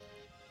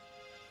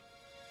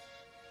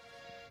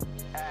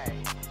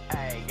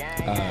Hey,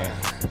 gang, gang.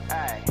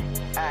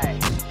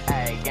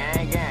 Hey,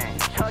 gang, gang.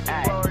 Chuck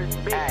the Boris,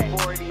 Big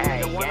 40,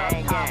 the one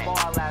up top,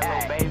 all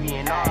that little baby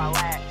and all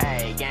that.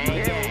 Hey,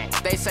 gang, gang.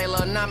 They say,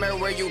 Lil' Number,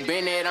 where you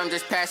been at? I'm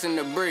just passing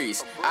the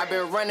breeze. I've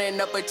been running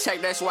up a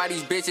check, that's why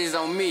these bitches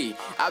on me.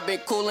 I've been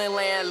coolin'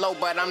 laying low,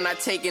 but I'm not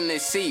taking the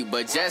seat.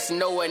 But just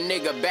know a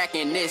nigga back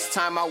in this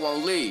time I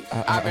won't leave.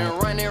 I've been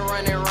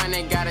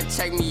running, gotta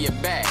check me your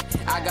bag.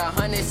 I got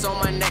hundreds on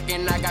my neck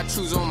and I got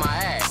shoes on my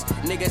ass.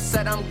 Nigga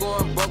said I'm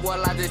going broke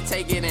while I just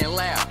take it and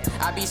laugh.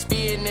 I be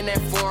speeding in that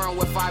foreign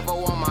with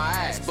 5-0 on my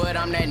ass. But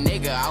I'm that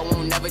nigga, I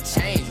won't never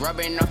change.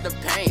 Rubbing off the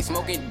pain,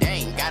 smoking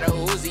dang. Got a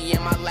Uzi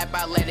in my lap,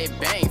 I let it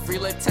bang. Free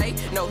Latte,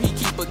 no he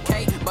keep a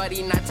K, but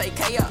he not take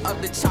K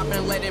up the chop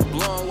and let it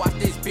blow and watch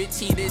this bitch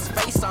heat his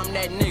face. I'm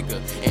that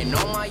nigga, and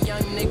all my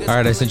young niggas. All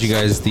right, I sent you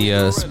guys the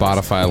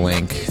Spotify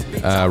link.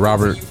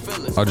 Robert,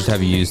 I'll just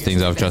have you use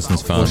things off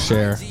Justin's phone. We'll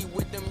share.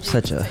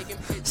 Such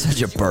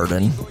a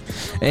burden.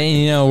 And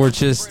you know, we're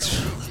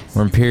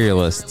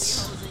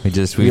imperialists. We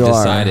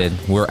decided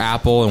we're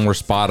Apple and we're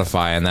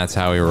Spotify, and that's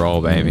how we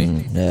roll, baby.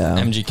 Yeah.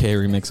 MGK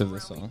remix of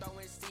this song.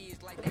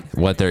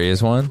 What, there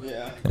is one?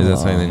 Yeah. Is that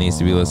something that needs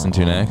to be listened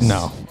to next?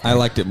 No, I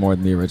liked it more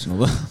than the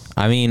original.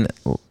 I mean,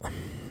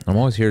 I'm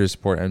always here to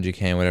support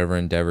MGK in whatever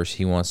endeavors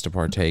he wants to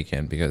partake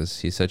in because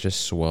he's such a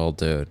swell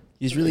dude.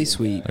 He's really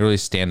sweet. A really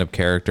stand-up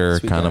character,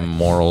 Sweet kind guy. of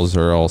morals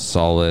are all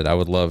solid. I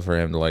would love for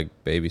him to like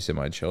babysit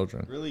my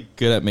children. Really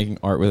good at making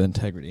art with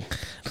integrity.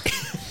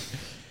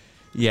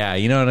 Yeah,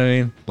 you know what I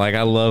mean? Like,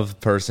 I love a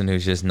person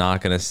who's just not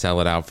going to sell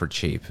it out for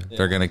cheap. Yeah.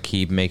 They're going to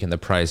keep making the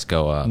price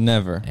go up.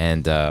 Never.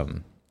 And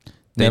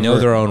they know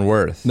their own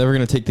worth. Never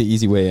going to take the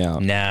easy way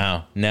out.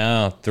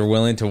 No. They're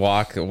willing to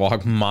walk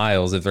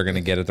miles if they're going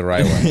to get it the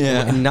right way.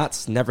 Yeah. And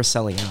never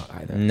selling out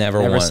either.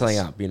 Never once. selling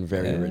out, being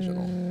very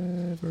original.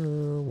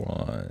 Never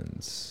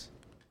once.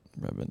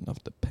 Rubbing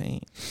off the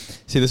paint.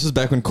 See, this was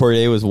back when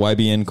Corday was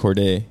YBN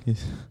Corday.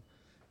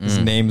 His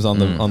name's on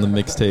the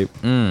mixtape.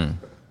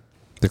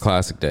 The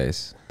classic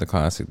days.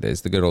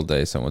 The good old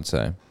days, some would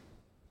say.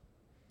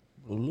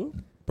 Oh,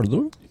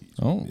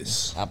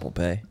 Apple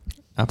Pay.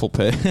 Apple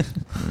Pay.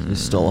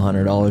 Just stole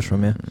 $100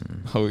 from you.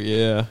 Oh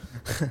yeah.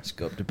 Just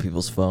go up to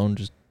people's phone.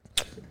 Just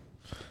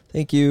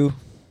thank you.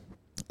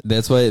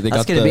 That's why they That's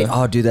got gonna the. be.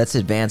 Oh, dude, that's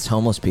advanced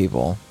homeless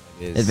people.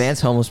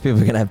 Advanced homeless people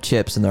are gonna have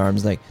chips in their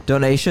arms, like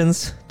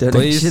donations.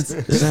 Please.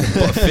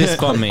 Fist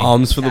bump me.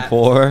 Alms for the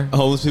poor.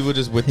 Homeless people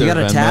just with You their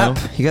got a Venmo.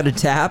 tap. You got a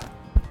tap.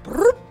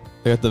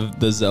 They got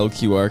the Zelle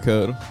QR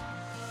code.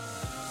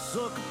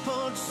 Sucker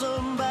punch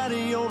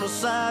somebody on a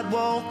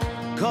sidewalk.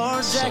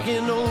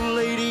 Carjacking old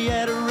lady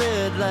at a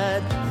red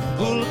light.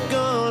 Pull a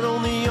gun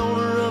on the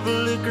owner of a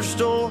liquor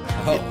store.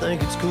 You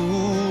think it's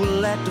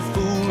cool, act a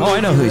fool. Oh, I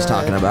know who he's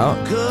talking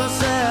about.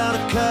 Cuss out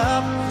a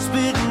cop,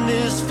 spit in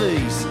his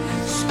face.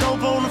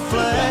 Stomp on the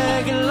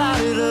flag and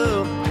light it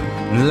up.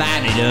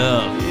 Light it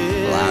up.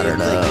 Yeah, Light it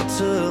think up. it's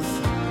tough.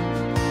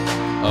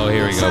 Oh,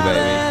 here we go, Try baby.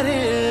 that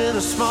in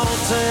a small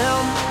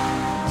town.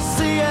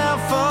 See how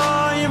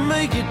far you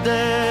make it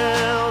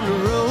down the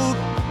road.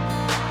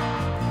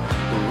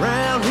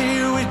 Around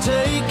here we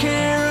take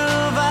care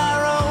of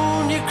our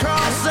own. You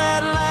cross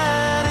that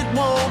line, it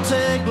won't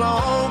take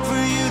long for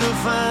you to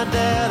find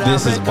out.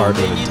 This is art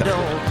of you integrity.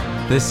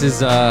 don't. This is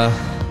Try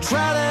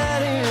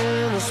that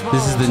in a small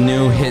This is the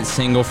new town. hit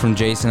single from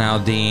Jason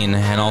Aldean,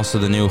 and also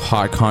the new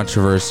hot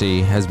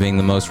controversy as being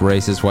the most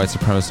racist white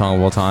supremacist song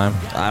of all time.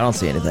 I don't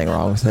see anything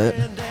wrong with it.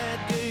 Dad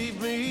gave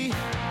me.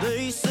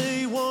 They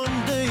say one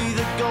day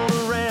they're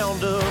gonna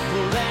round up.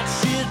 Well, that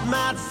shit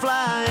might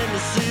fly in the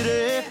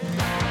city.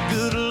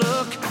 Good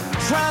luck.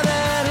 Try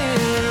that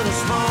in a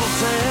small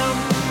town.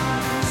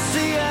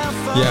 See how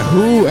far. Yeah,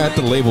 who at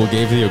the label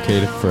gave the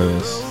okay for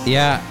this?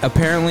 Yeah,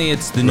 apparently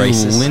it's the new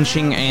Racist.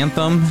 lynching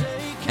anthem,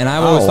 and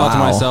I've always Oh, thought to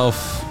wow.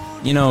 myself,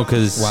 you know,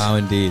 because Wow,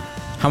 indeed.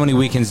 how many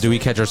weekends do we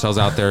catch ourselves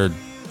out there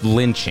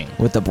lynching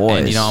With the boys.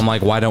 And you know, I'm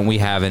like, why don't we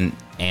have an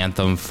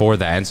anthem for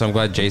that? And so I'm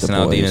glad Jason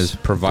boys. Aldean has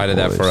provided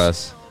The that for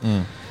boys.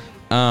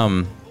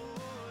 us.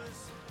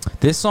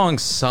 This song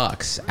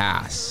sucks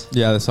ass.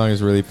 Yeah, the song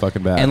is really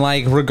fucking bad. And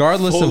like,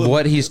 regardless of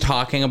what he's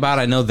talking about,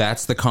 I know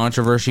that's the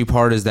controversy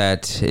part, is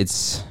that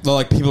it's well,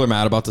 like people are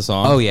mad about the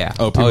song. Oh, yeah.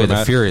 people Oh, yeah, are they're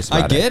mad. furious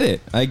about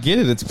I get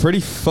it. It's pretty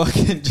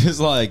fucking just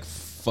like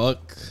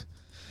fuck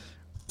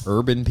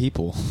urban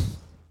people.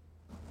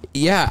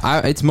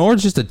 yeah, it's more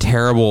just a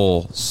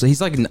terrible. So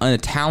he's like a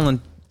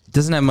talent.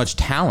 Doesn't have much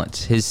talent.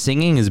 His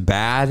singing is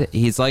bad.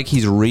 He's like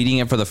he's reading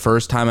it for the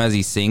first time as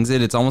he sings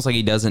it. It's almost like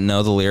he doesn't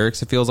know the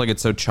lyrics. It feels like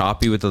it's so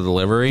choppy with the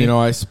delivery. You know,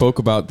 I spoke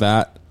about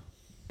that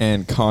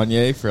and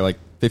Kanye for like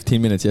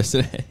 15 minutes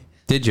yesterday.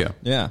 Did you?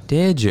 Yeah.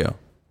 Did you?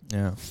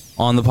 Yeah.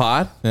 On the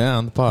pod? Yeah,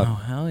 on the pod. Oh,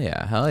 hell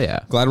yeah.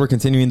 Glad we're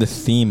continuing the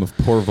theme of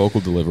poor vocal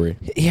delivery.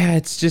 Yeah,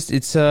 it's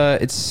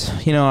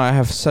you know, I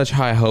have such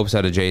high hopes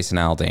out of Jason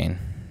Aldean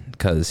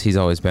because he's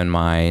always been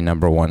my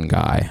number one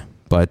guy.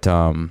 But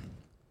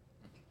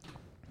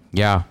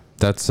yeah,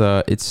 it's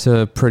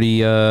a pretty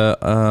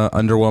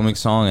underwhelming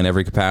song in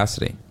every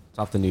capacity. It's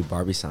off the new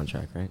Barbie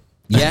soundtrack, right?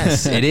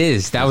 Yes, it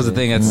is. That was the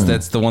thing.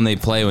 That's the one they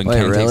play when Wait,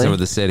 Ken takes really? over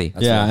the city.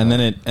 Yeah, and then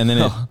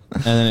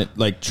it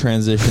like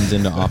transitions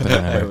into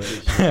Oppenheimer.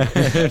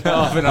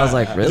 I was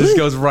like, It really? just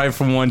goes right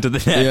from one to the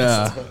next.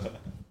 Yeah.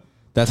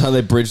 That's how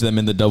they bridge them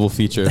in the double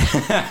feature.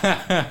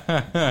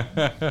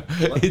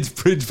 It's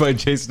bridged by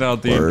Jason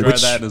Aldean. Try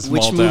that in a small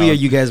Which town. movie are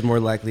you guys more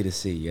likely to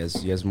see? You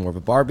guys more of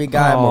a Barbie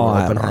guy, more of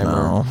I an don't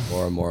Oppenheimer, know.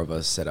 or more of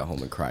a sit at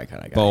home and cry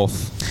kind of guy?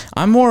 Both.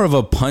 I'm more of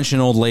a punch an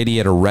old lady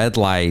at a red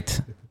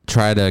light,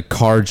 try to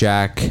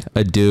carjack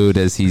a dude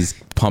as he's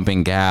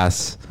pumping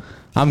gas.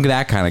 I'm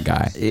that kind of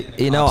guy.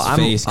 You know,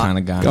 Face kind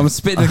of guy. I'm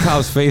spitting in the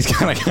cop's face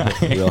kind of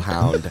guy. Real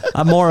hound.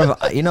 I'm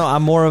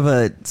more of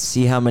a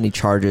see how many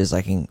charges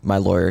my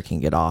lawyer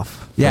can get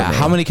off. Yeah, for me.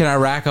 how many can I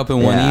rack up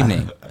in one Yeah.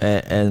 evening?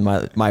 And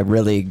my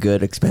really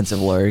good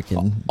expensive lawyer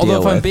can. Although,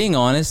 deal if I'm with. being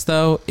honest,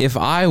 though, if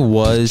I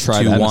was Try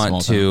that to in a want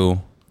small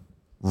to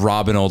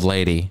rob an old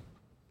lady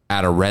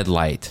at a red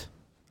light,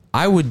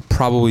 I would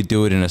probably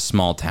do it in a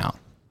small town.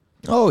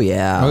 Oh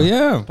yeah. Oh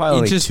yeah. Probably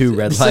You like just- 2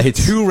 red it's like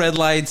lights. 2 red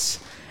lights,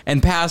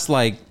 and past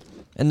like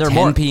And they're 10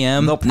 more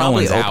p.m., They'll no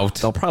probably one's out.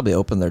 They'll probably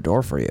open their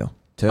door for you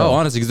too. oh,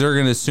 honestly, because they're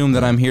gonna assume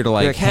that I'm here to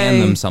like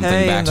hand them something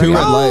back. and To they're Two you.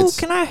 red like, lights. Oh,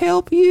 can I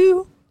help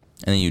you?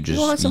 And then you just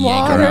want some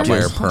yank her water? out by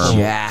her Just perm.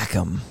 Jack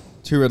them.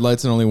 2 red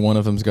lights and only one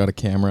of them's got a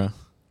camera.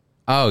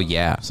 Oh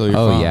yeah. So you're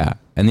oh fine. yeah.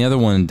 And the other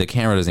one, the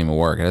camera doesn't even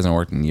work. It hasn't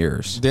worked in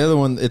years. The other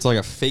one, it's like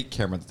a fake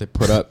camera that they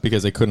put up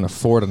because they couldn't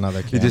afford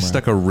another camera. They just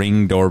stuck a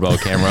Ring doorbell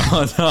camera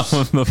on top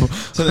of the.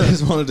 So they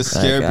just wanted to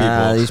scare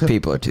people. These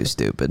people are too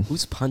stupid.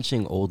 Who's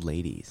punching old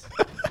ladies?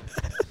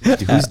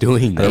 Who's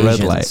doing The that? red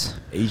Asians. light.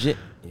 Asian?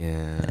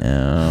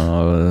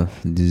 Yeah.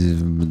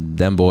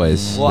 Them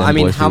boys. Well, Them I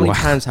mean, boys how do many wild.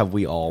 times have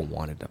we all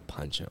wanted to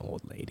punch an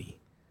old lady?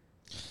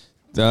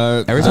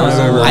 Every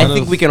time I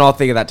think we can all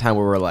think of that time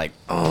where we're like,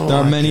 oh, There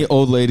are many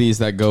old ladies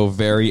that go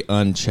very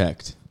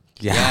unchecked.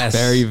 Yes.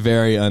 Very,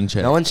 very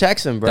unchecked. no one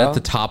checks them, bro. At the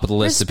top of the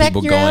list Respect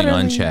of people your going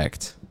elderly.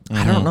 unchecked.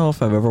 I don't know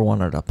if I've ever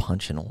wanted to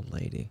punch an old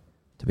lady,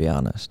 to be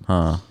honest.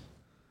 Huh.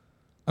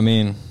 I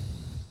mean,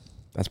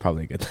 That's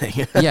probably a good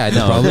thing. Yeah,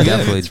 no, Probably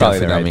definitely, It's probably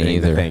the not right me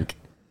thing to either. think.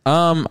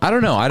 I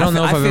don't know. I don't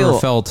know if I've ever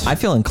felt. I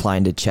feel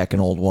inclined to check an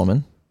old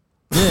woman.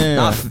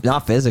 yeah.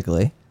 Not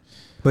physically,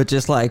 but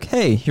just like,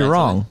 hey, you're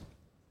wrong.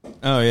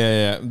 Oh,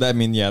 yeah.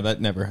 That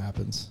never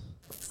happens.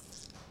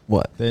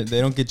 What? They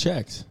don't get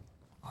checked.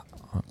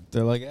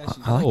 They're like, she's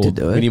I like old. to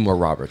do We it. need more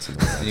Roberts in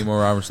the world. I need more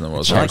Roberts in the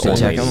world. Check I like to old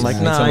check. ladies. I'm like,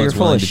 Need nah, someone you're that's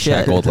full willing of to shit.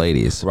 check old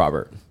ladies.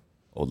 Robert,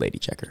 old lady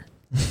checker.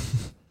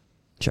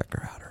 Check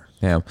her out. Her.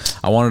 Yeah,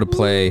 I wanted to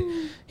play.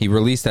 He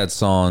released that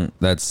song,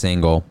 that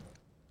single,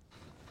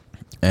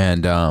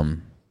 and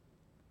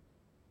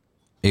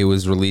it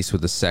was released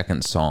with a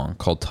second song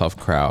called "Tough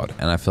Crowd,"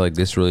 and I feel like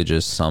this really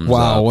just sums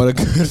Wow, up. what a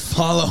good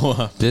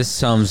follow-up. This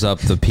sums up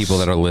the people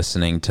that are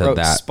listening to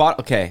that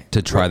Okay.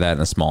 to try that in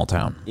a small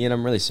town. Ian,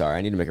 I'm really sorry.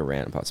 I need to make a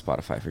rant about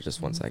Spotify for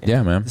just 1 second.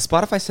 Yeah, man. The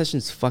Spotify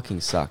sessions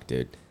fucking suck,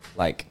 dude.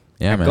 Like,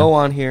 Yeah, I man. go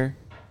on here,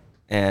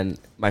 and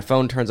my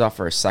phone turns off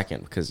for a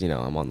second because,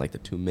 I'm on like the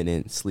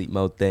 2-minute sleep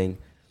mode thing,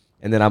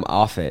 and then I'm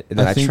off it. And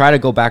then I think- try to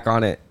go back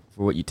on it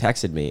for what you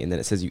texted me, and then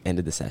it says you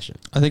ended the session.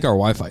 I think our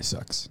Wi-Fi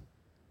sucks.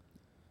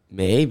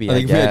 Maybe, I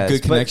think if we had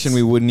good guess, connection,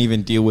 we wouldn't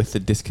even deal with the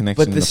disconnection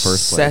But in the the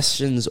first place.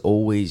 sessions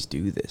always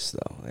do this,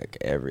 though. Like,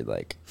 every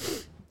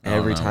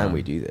time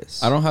we do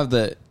this. I don't have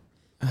that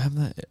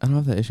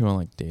issue on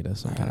like data I got it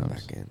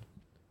sometimes. back in.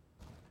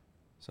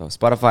 So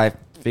Spotify,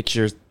 fix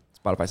your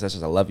Spotify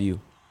sessions. I love you.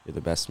 You're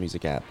the best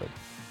music app. But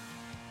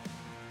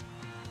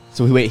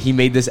so he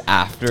made this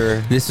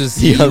after This was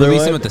the he other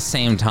released one? them at the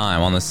same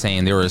time on the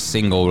same. They were a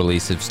single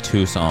release of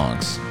 2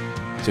 songs.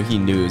 So he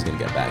knew he was gonna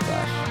get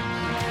backlash.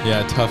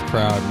 Yeah, tough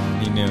crowd,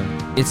 man. He knew.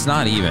 It's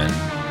not even.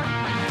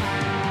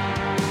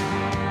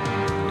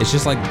 It's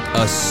just like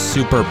a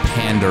super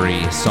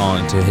pandery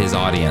song to his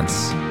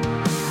audience.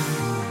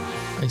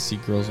 I see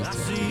girls with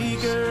See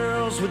tattoos.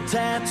 girls with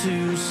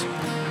tattoos,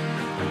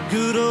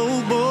 good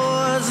old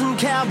boys in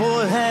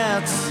cowboy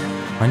hats.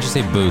 Why don't you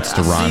say boots to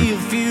I see run?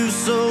 a few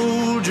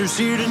soldiers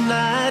here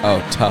tonight.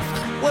 Oh, tough.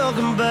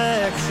 Welcome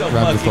back.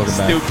 Grab the fucking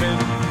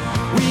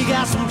back. We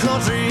got some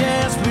country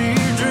ass beer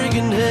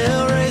drinking,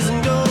 hell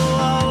raising, go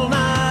all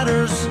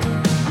nighters.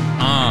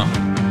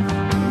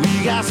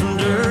 We got some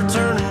dirt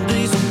turning,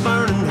 diesel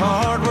burning,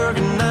 hard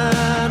working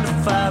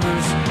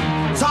 9-to-5ers.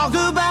 Talk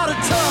about a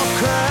tough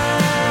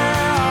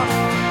crowd,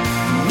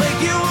 make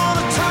you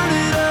wanna turn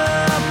it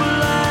up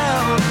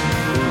loud.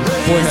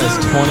 Boy has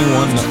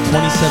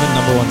 27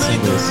 number 1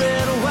 singles.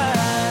 Red,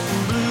 white,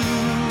 and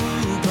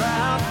blue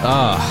crowd.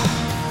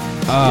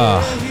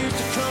 Here's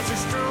the country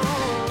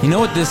strong. You know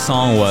what this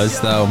song was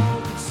though?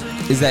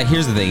 Is that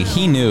here's the thing.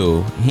 He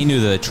knew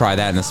that Try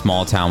That in a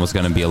Small Town was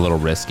going to be a little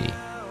risky.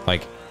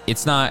 Like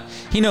it's not.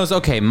 He knows.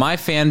 Okay, my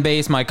fan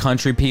base, my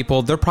country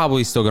people, they're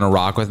probably still going to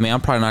rock with me.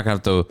 I'm probably not going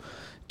to have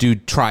to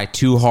try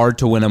too hard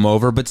to win them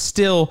over. But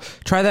still,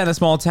 Try That in a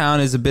Small Town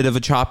is a bit of a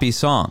choppy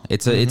song.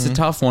 It's a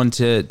tough one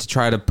to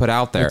try to put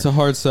out there. It's a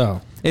hard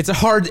sell.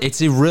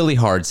 It's a really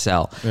hard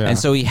sell. Yeah. And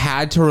so he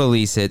had to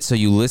release it. So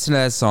you listen to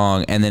that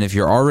song, and then if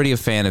you're already a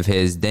fan of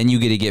his, then you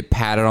get to get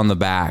patted on the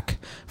back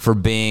for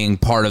being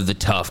part of the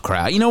tough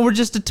crowd. You know, we're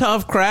just a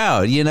tough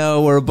crowd. You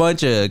know, we're a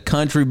bunch of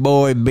country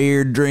boy,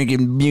 beer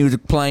drinking,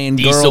 music playing,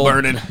 Diesel girl,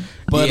 burning.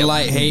 Bud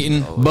Light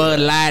hating. Bud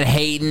Light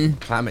hating,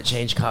 Climate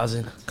change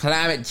causing.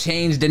 climate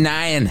change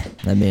denying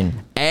I mean,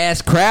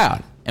 ass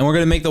crowd. And we're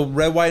going to make the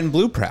red, white, and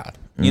blue proud,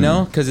 you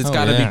know, because it's Oh,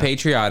 got to yeah. be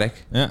patriotic.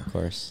 Yeah. Of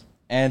course.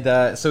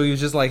 And so he was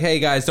just like, hey,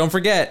 guys, don't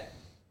forget,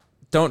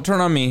 don't turn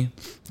on me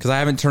because I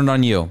haven't turned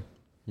on you.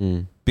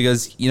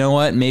 Because you know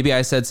what? Maybe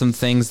I said some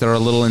things that are a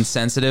little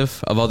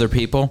insensitive of other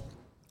people.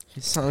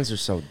 His songs are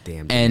so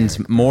damn And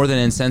generic. more than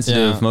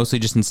insensitive, Yeah. mostly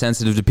just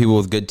insensitive to people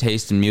with good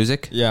taste in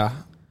music. Yeah.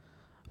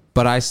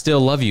 But I still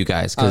love you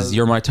guys because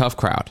you're my tough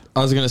crowd.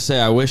 I was gonna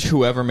say, I wish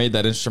whoever made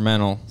that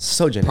instrumental,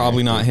 So generic.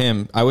 probably not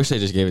him. I wish they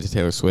just gave it to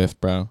Taylor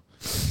Swift, bro.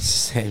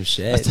 Same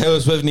shit. Taylor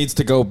Swift needs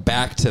to go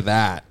back to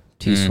that.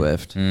 T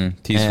Swift.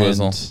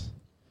 T-Swizzle. And-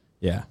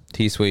 Yeah.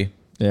 T-Sweet.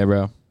 Yeah,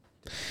 bro.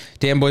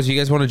 Damn, boys, you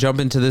guys want to jump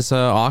into this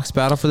Aux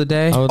battle for the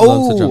day? I would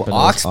Oh,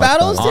 Aux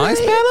battles?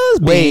 Aux battles?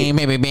 Wait.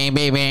 Bam, bam, bam,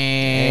 bam,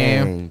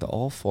 bam. Dang, the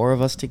all four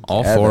of us together.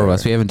 All four of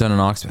us. We haven't done an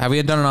Aux. Have we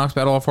done an Aux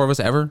battle, all four of us,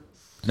 ever?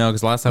 No,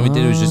 because last time we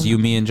did it was just you,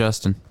 me, and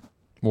Justin.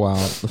 Wow.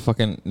 The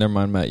fucking. Never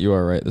mind, Matt. You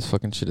are right. This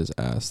fucking shit is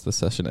ass. The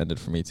session ended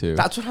for me too.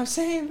 That's what I'm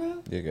saying,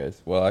 bro. You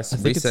guys. Well, I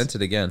think sent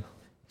it again.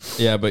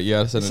 Yeah, but you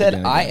gotta send You it said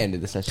again. I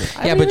ended the session.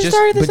 I Yeah, didn't but even just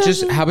start the just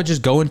session. how about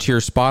just go into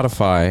your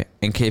Spotify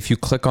and if you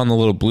click on the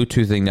little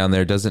Bluetooth thing down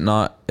there, does it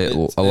not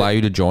allow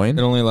you to join?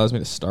 It only allows me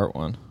to start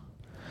one.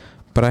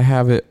 But I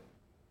have it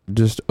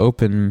just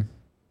open.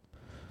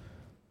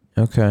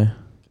 Okay.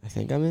 I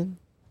think I'm in.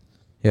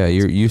 Yeah,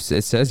 you.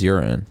 It says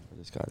you're in. I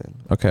just got in.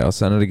 Okay, I'll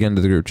send it again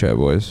to the group chat,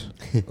 boys.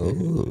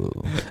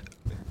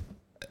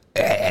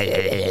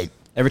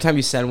 Every time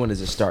you send one,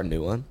 does it start a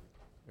new one?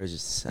 Or is it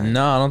just send?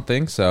 No, I don't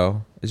think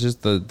so. It's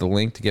just the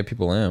link to get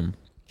people in.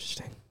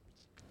 Interesting.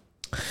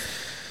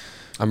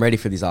 I'm ready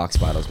for these Aux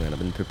battles, man. I've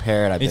been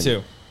prepared. Me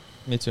too.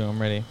 Me too.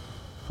 I'm ready.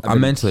 I've I'm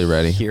been mentally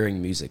ready.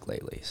 Hearing music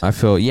lately. So. I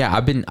feel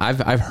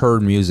I've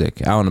heard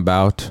music out and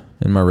about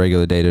in my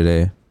regular day to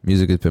day.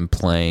 Music has been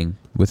playing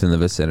within the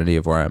vicinity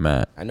of where I'm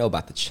at. I know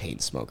about the chain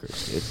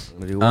smokers, dude. I'm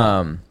gonna do what?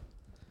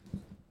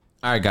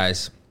 All right,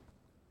 guys.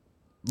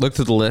 Look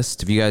through the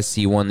list. If you guys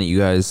see one that you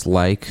guys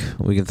like,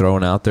 we can throw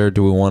one out there.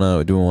 Do we want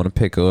to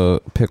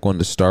pick one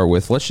to start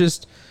with? Let's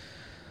just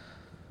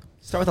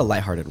Start with a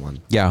lighthearted one.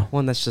 yeah.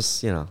 One that's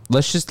just, you know.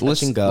 Let's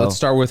go.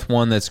 start with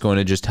one that's going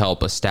to just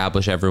help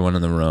establish everyone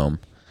in the room.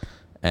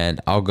 And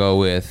I'll go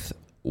with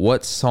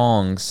what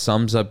song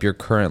sums up your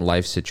current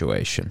life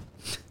situation?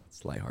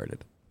 It's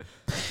lighthearted.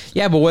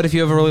 Yeah, but what if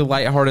you have a really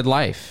lighthearted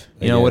life?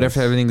 You know, what if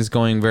guess. everything is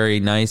going very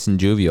nice and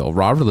jovial?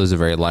 Robert lives a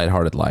very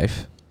lighthearted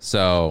life.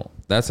 So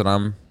that's what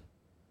I'm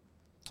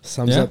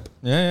Sums Yeah. up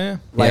Yeah.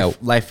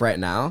 life right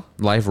now.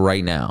 life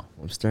right now.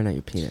 I'm staring at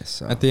your penis,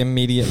 so At the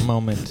immediate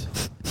moment.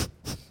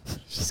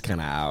 it's just kind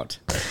of out.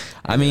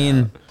 I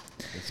mean,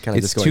 It's kind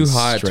of it's just too going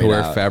hot to straight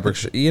wear out. fabric.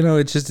 You know,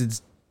 it's just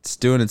it's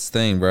doing its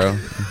thing, bro.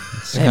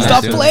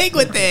 Stop playing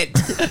with it.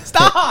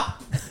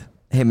 Stop.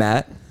 Hey,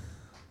 Matt.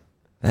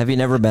 Have you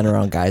never been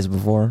around guys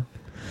before?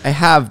 I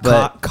have,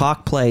 but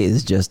Cock play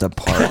is just a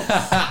part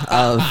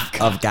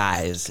of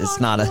guys. It's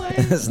not a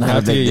it's not a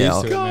Have to big get deal.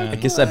 used to it, man. I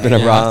guess I've been You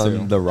have around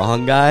to. the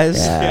wrong guys.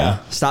 Yeah.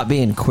 Stop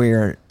being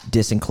queer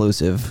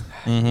disinclusive.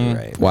 You're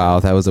right. Wow,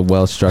 that was a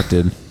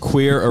well-structured,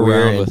 Queer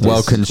around with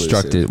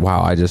well-constructed.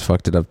 Wow, I just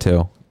fucked it up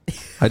too.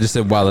 I just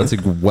said, wow, that's a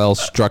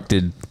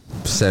well-structured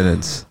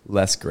sentence.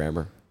 Less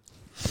grammar.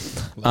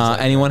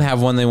 Anyone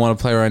have one they want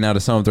to play right now to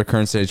sum up their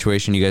current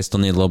situation? You guys still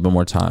need a little bit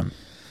more time.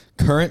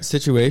 current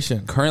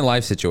situation. Current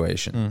life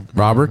situation.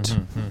 Robert,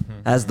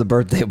 As the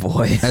birthday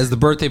boy. as the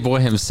birthday boy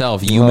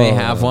himself, you may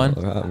have one.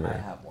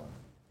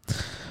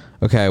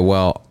 Okay,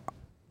 well,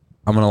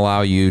 I'm gonna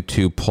allow you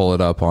to pull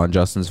it up on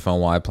Justin's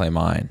phone while I play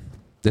mine.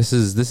 This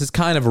is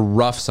kind of a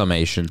rough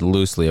summation,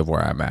 loosely, of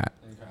where I'm at.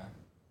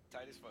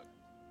 Tight as fuck.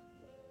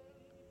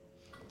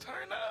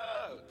 Turn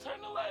up.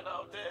 Turn the light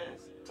off,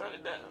 Dez. Turn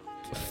it down.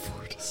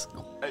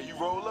 Hey, you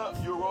roll up?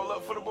 You roll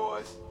up for the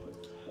boys?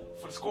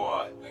 For the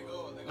squad?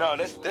 No,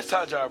 that's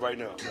Ty job right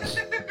now.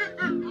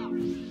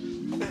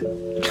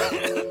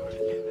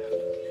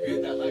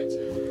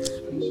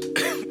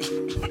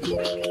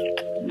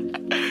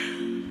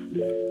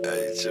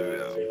 Hey,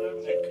 chill out.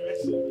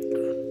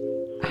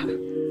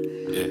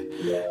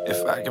 Yeah.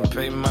 If I can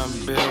pay my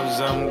bills,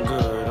 I'm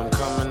good. I'm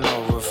coming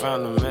over.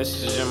 Found a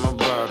message in my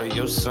bottle.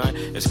 Your son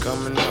is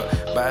coming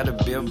up. By the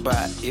bill,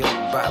 by ill,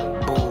 by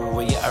boo.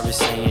 Well, you already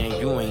saying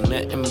you ain't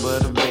nothing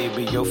but a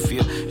baby. Your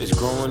fear is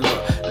growing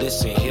up.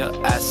 Listen here,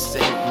 I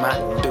say my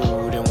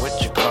dude. And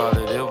what you call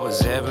it? It was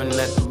heaven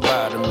at the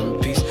bottom.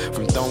 And peace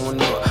from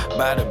throwing up.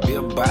 By the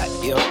bill, by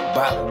ill,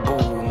 by boo.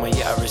 Well,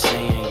 you already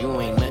saying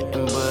you ain't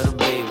nothing but a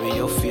baby.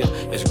 Your fear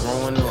is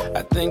growing up.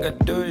 I think I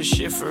do this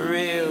shit for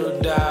real,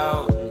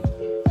 dawg.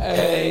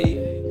 Hey,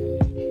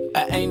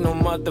 I ain't no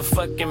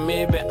motherfucking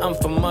maybe, I'm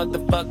for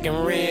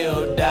motherfucking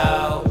real,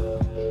 dawg.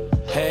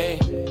 Hey,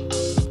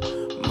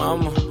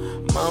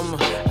 Mama,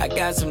 I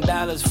got some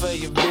dollars for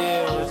your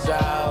bills,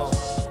 dawg.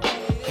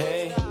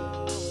 Hey,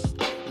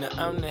 now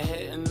I'm the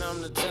head and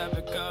I'm the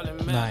topic, all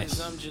that matters.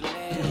 Nice. I'm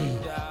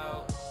Jaleel,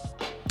 dawg.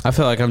 I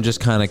feel like I'm just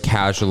kind of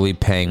casually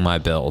paying my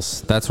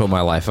bills. That's what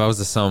my life. If I was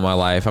the sum of my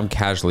life, I'm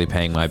casually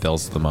paying my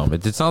bills at the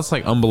moment. It sounds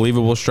like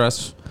unbelievable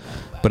stress,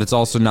 but it's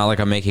also not like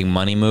I'm making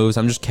money moves.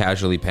 I'm just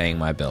casually paying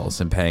my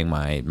bills and paying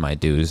my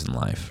dues in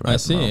life. Right I at the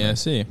see. moment. I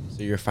see.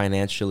 So you're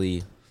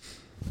financially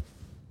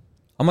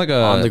I'm like a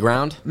on the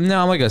ground?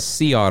 No, I'm like a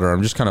sea otter.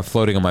 I'm just kind of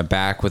floating on my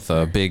back with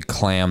a big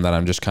clam that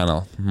I'm just kind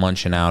of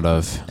munching out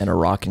of. And a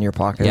rock in your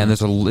pocket. Yeah, and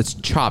it's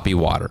choppy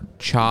water.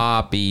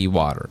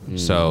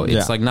 So it's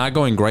Yeah. like not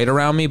going great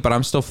around me, but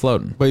I'm still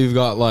floating. But you've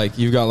got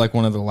like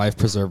one of the life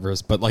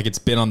preservers, but like it's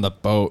been on the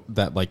boat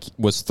that like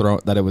was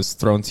thrown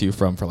to you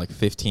from for like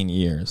 15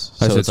 years.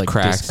 So it's like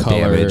cracked,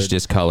 damaged,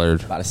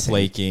 discolored. About a cent.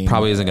 flaking.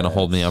 Probably isn't going to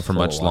hold me up for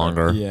Full much water.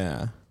 longer.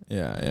 Yeah.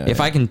 If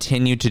I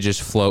continue to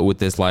just float with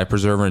this life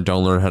preserver and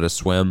don't learn how to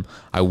swim,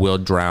 I will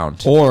drown.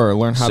 Or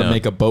learn how to So-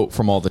 make a boat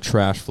from all the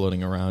trash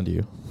floating around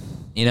you.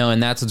 You know,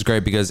 and that's what's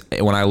great because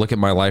when I look at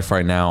my life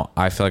right now,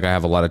 I feel like I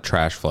have a lot of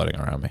trash floating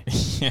around me.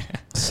 Yeah.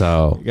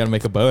 So You got to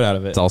make a boat out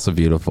of it. it's also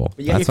beautiful.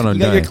 You got That's your, what I'm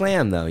you got doing. your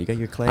clam though. You got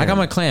your clam. I got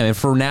my clam, and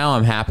for now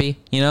I'm happy.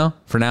 You know,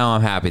 for now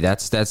I'm happy.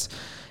 That's it's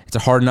a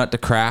hard nut to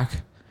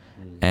crack,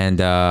 and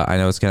I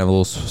know it's gonna have a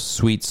little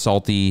sweet,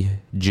 salty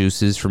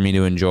juices for me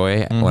to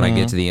enjoy when I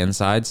get to the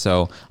inside.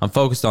 So I'm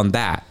focused on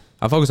that.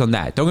 Don't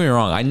get me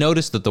wrong. I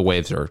noticed that the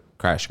waves are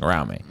crashing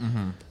around me,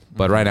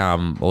 but right now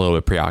I'm a little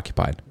bit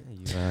preoccupied.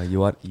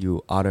 You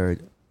ought to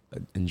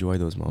enjoy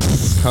those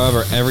moments.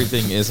 However,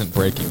 everything isn't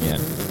breaking yet.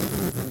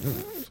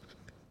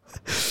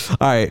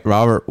 All right,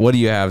 Robert, what do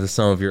you have to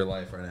sum of your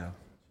life right now?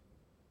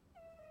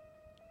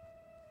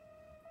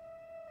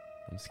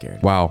 I'm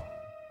scared. Wow,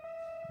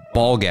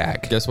 ball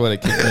gag. Guess what?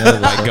 It kicked me out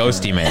of Like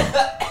Ghosty Man.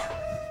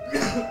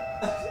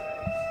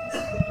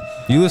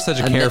 You live such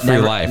a carefree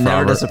life, Never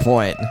Robert.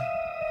 disappoint.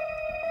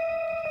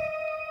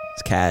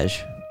 It's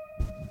cash.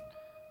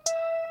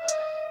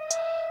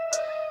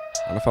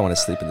 I don't know if I want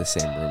to sleep in the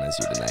same room as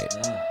you tonight.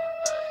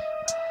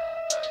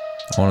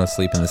 I want to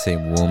sleep in the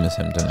same room as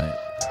him tonight.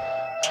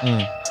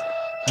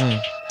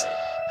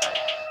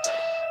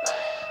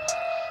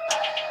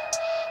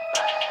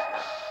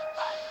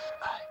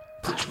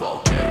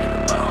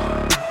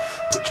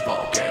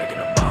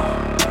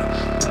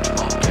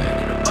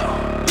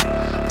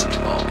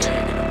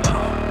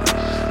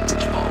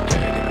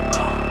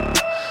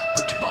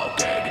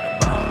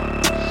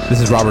 This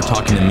is Robert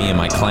talking to me and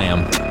my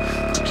clam.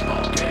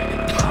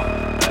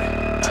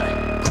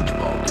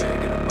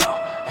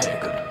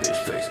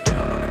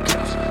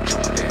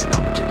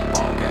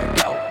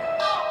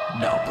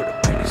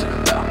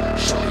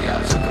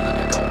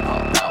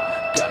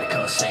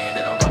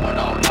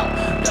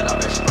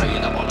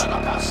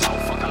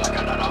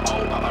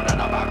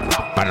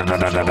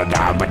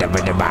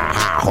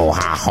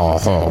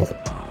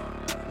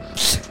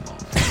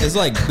 This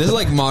is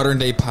like modern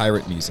day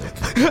pirate music.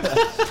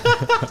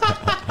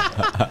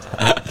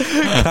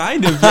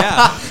 Kind of,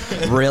 yeah.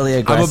 Really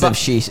aggressive about-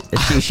 she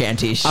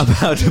shanties. I'm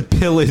about to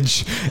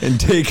pillage and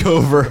take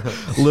over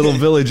little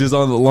villages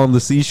along the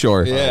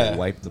seashore. Yeah.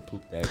 Wipe the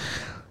poop deck.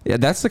 Yeah,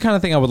 that's the kind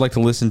of thing I would like to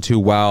listen to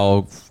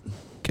while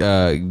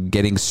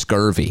getting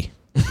scurvy.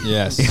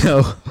 Yes. You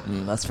know,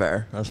 That's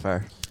fair. That's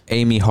fair.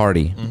 Amy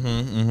Hardy.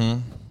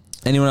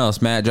 Anyone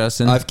else? Matt,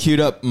 Justin? I've queued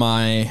up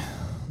my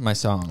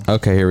song.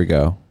 Okay, here we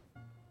go.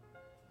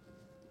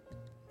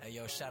 Hey,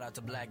 yo, shout out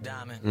to Black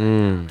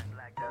Diamond.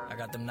 I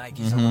got them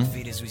Nikes on my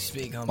feet as we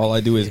speak, homie. All I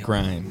do is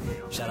grind.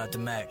 Shout out to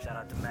Mac.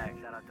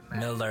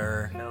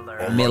 Miller.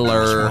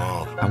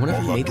 I wonder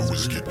if he All I made do this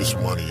is beat. get this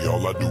money,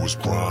 all I do is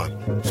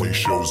grind. Play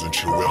shows and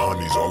chill with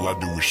honeys, all I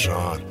do is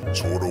shine.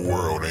 Tour the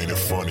world, ain't it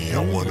funny?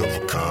 I'm one of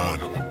a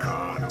kind.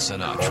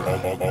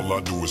 All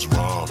I do is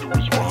rhyme.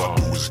 All I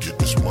do is get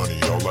this money,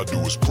 all I do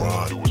is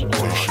grind.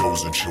 Play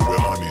shows and chill with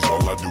honeys,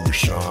 all I do is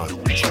shine.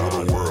 Tour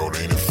the world,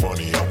 ain't it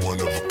funny? I'm one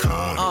of a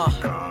kind.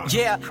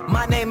 Yeah,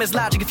 my name is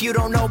Logic. If you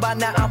don't know by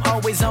now, I'm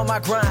always on my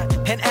grind.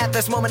 And at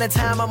this moment in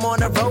time, I'm on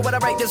the road. But I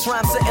write this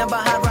rhyme sitting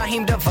behind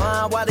Raheem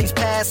Devine while he's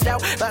passed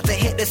out. About to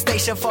hit the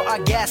station for our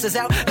gas is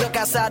out. Look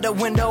outside the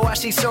window, I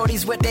see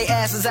shorties with their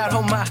asses out.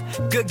 Oh my,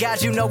 good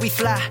guys, you know we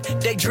fly.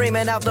 They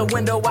dreaming out the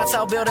window, watch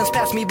how buildings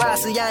pass me by.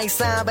 See, I ain't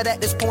signed, but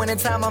at this point in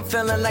time, I'm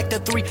feeling like the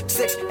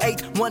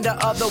 368 wonder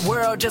of the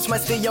world. Just my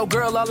steal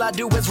girl, all I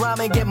do is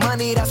rhyme and get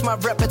money. That's my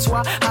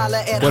repertoire.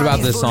 Holla at What about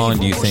honeys, this booty, song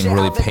do you boo, think shit,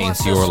 really I've been paints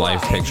watching your so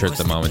life I picture at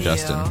the moment, deal.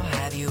 Justin?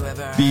 Have you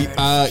ever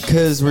heard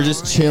Because we're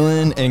just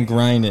chilling and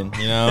grinding,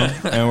 you know?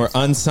 And we're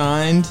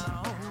unsigned.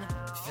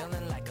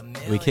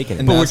 We kicking it.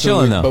 And But we're that's what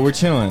chilling, though. But we're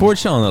chilling. But we're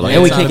chilling though. Like, Yeah,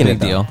 it's we not a kicking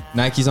big it, deal.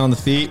 Nike's on the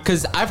feet.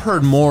 Because I've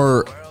heard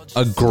more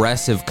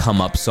aggressive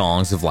come up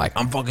songs of like,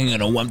 I'm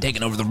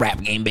taking over the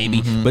rap game,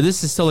 baby. But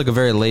this is still like a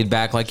very laid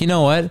back, like, you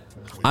know what?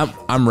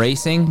 I'm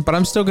racing, but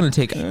I'm still gonna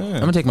take I'm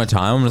gonna take my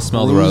time. I'm gonna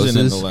smell the Cruising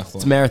in roses. the left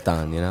It's lane.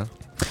 marathon, you know?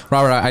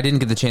 Robert, I didn't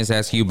get the chance to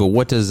ask you, but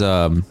what does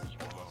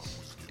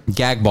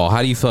gag ball?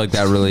 How do you feel like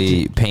that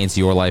really paints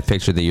your life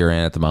picture that you're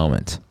in at the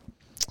moment?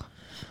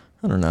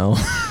 I don't know.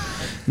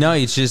 No,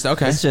 it's just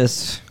okay. It's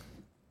just.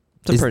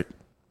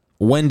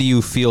 When do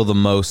you feel the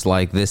most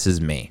like this is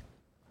me?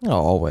 Oh,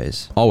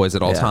 always. Always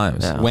at all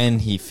times. Yeah. When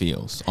he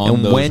feels.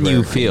 And when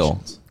you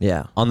feel.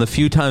 Yeah. On the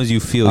few times you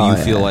feel,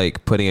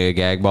 like putting a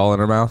gag ball in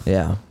her mouth?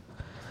 Yeah.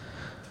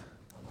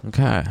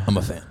 Okay. I'm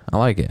a fan. I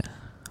like it.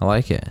 I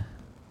like it.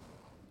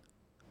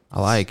 I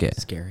like it.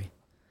 Scary.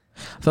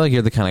 I feel like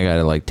you're the kind of guy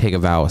to like take a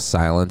vow of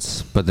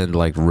silence, but then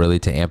like really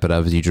to amp it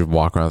up is you just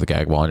walk around with a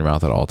gag ball in your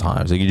mouth at all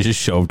times. Like you just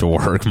show up to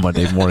work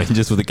Monday morning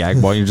just with a gag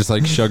ball. And you just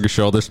like shrug your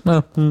shoulders.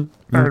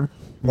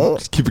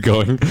 Just keep it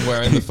going.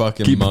 Wearing the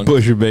fucking keep monk,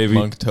 pushing, baby.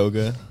 monk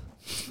toga.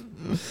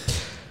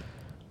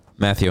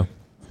 Matthew.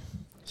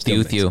 Still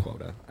Youth makes you. a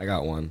quota. I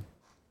got one.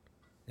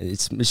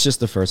 It's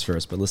just the first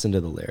verse, but listen to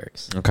the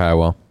lyrics. Okay,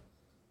 well.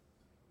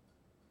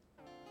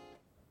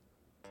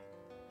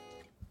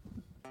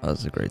 Oh,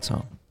 that's a great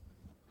song.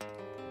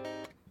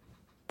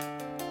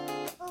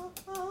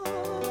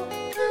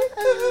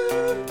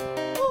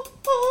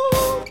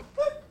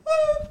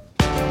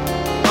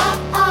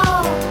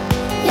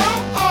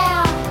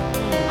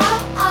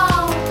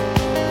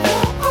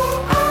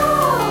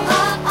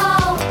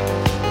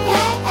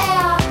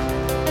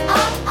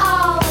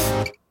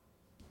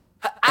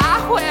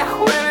 I wear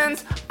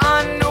women's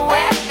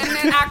underwear, and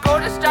then I go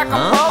to strike a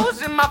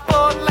pose in my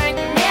full-length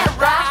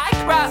mirror. I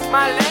cross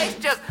my legs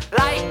just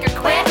like a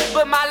queer,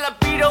 but my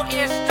libido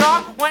is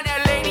strong when a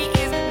lady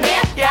is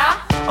near.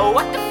 Yeah, oh,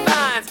 what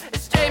defines a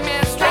straight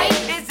man straight?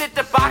 Is it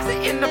the boxer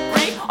in the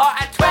brief or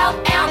a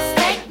 12-ounce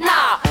steak?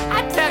 Nah,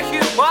 I tell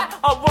you what,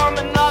 a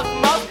woman loves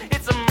most.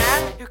 It's a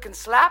man who can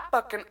slap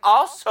but can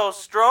also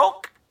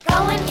stroke.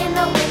 Going in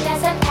the wind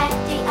as an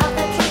empty of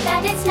the truth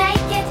that it's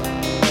naked.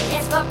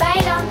 It's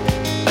verbatim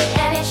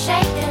and it's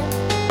shaken.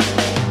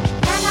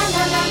 Na na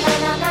na na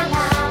na na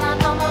na na.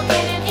 No more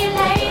getting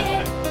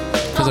elated.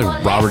 Feels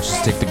like Robert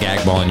just stick the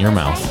gag ball in your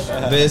mouth.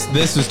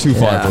 This was too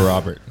far for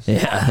Robert.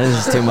 Yeah,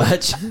 this is too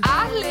much.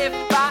 I live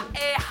by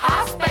a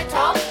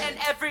hospital, and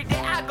every day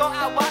I go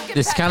out walking.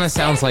 This kind of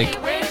sounds like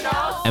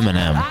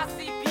Eminem. I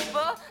see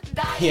people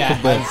die.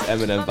 Yeah, that's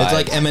Eminem vibes. It's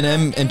like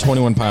Eminem and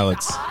 21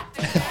 Pilots.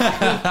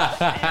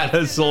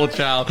 A soul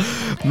child.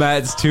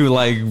 Matt's too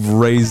like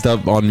raised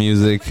up on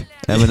music.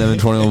 Eminem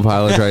and 21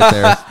 Pilots right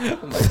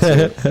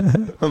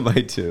there. My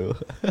two.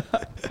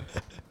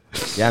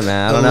 Yeah,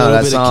 man. I don't A know. little That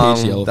bit of song,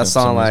 Casey Elephant that for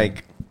song, some reason.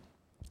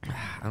 like,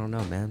 I don't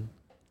know, man.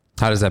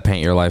 How does that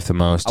paint your life the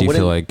most? Do you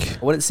feel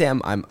like? I wouldn't say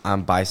I'm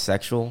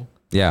bisexual,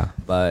 Yeah,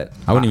 but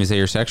I wouldn't even say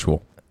you're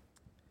sexual.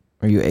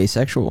 Are you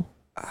asexual?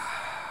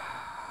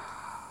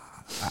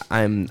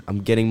 I'm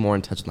getting more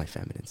in touch with my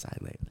feminine side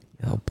lately.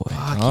 Oh boy.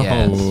 Fuck Oh.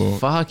 yes.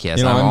 Fuck yes.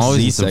 You know, I'm I'm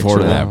always in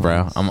support of Z-sexual. that,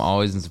 bro. I'm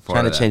always in support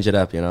Trying of to that. change it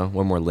up, you know,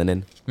 wear more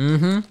linen.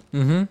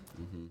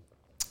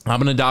 I've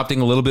been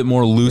adopting a little bit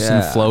more loose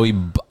and Yeah.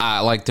 flowy.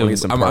 I like to. We'll get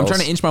some I'm pearls. trying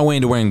to inch my way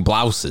into wearing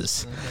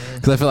blouses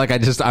because I feel like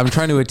I'm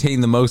trying to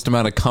attain the most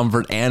amount of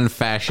comfort and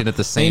fashion at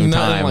the same Ain't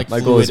nothing time. like My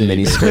goal is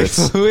fluidity. mini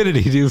skirts.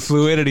 Fluidity, dude.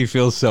 Fluidity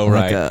feels so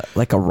right.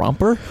 Like a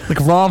romper?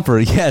 Like romper,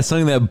 yeah,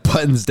 something that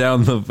buttons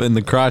down in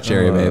the crotch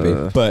area, maybe.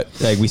 But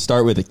like we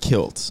start with a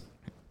kilt,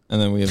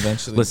 and then we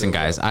eventually Listen,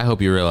 guys, I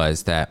hope you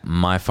realize that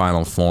my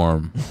final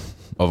form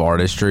of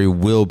artistry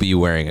will be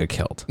wearing a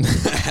kilt.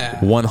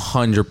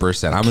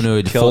 100%. I'm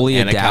going to fully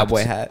and a adapt.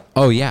 cowboy hat.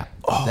 Oh, yeah.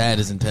 that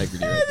is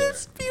integrity right there.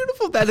 That's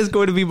beautiful. That is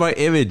going to be my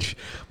image.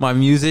 My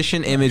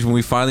musician image when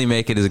we finally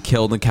make it is a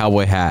kilt and a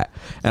cowboy hat.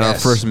 And our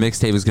Yes. first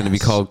mixtape is going to be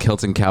called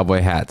Kilts and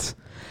Cowboy Hats.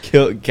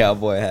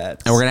 Cowboy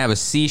hats. And we're going to have a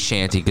sea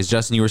shanty because,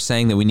 Justin, you were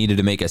saying that we needed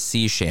to make a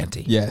sea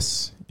shanty.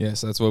 Yes,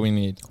 that's what we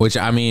need. Which,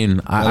 I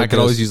mean, I could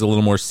always use a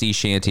little more sea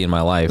shanty in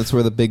my life. That's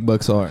where the big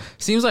bucks are.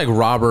 Seems like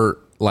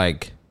Robert,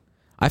 like,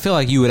 I feel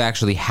like you would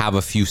actually have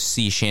a few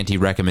sea shanty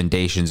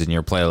recommendations in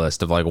your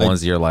playlist of like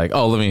ones that you're like,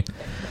 oh, let me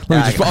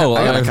just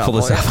pull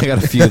this out. I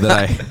got a few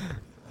that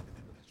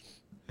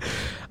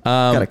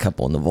Got a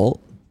couple in the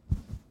vault.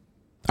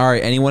 All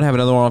right, anyone have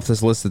another one off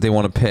this list that they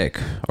want to pick,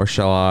 or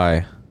shall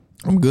I?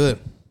 I'm good.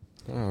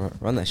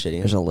 Run that shit,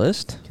 Ian. There's a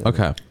list.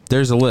 Okay,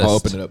 there's a list. I'll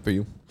open it up for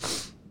you.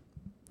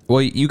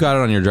 Well, you got it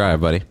on your drive,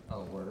 buddy.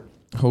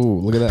 Oh,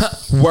 look at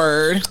that.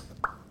 Word.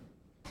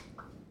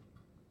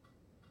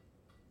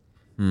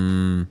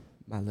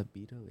 My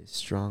libido is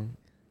strong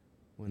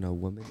when a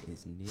woman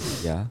is near.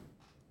 Yeah.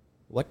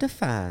 What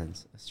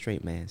defines a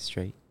straight man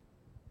straight?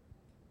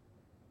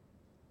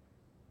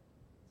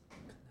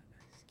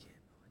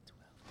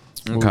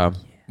 Okay,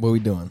 What are we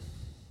doing?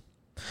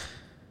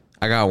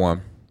 I got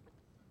one.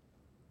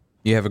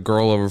 You have a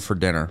girl over for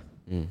dinner.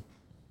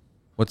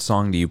 What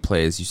song do you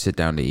play as you sit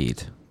down to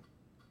eat?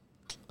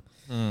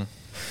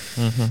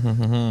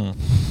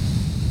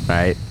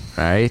 Right.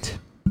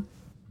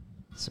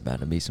 It's about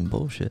to be some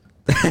bullshit.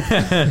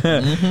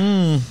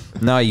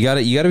 No, you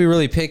gotta be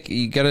really because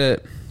you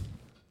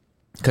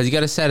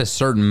gotta set a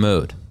certain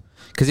mood.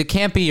 Because it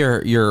can't be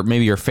your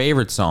maybe your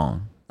favorite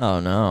song. Oh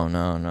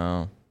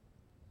no.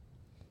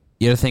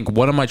 You gotta think,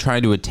 what am I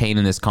trying to attain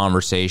in this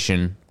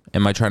conversation?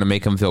 Am I trying to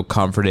make them feel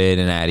comforted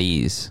and at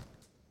ease?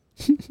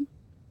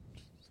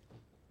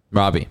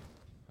 Robbie,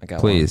 I got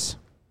please.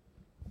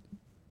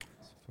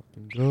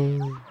 Okay.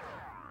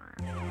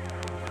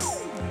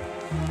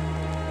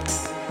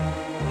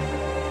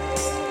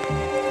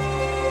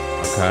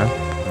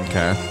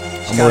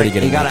 I'm already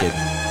getting you gotta,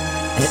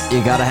 naked.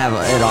 you gotta have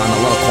it on a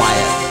little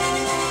quiet.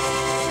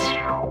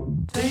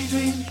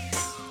 Daydream.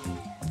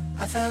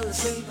 I fell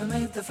asleep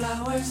amid the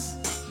flowers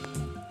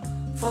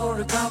for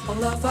a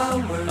couple of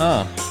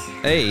hours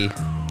Hey.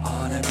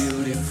 on a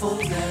beautiful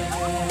day.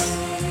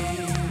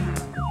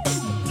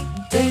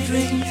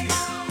 Daydream.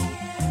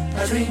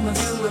 I dream of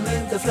you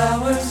amid the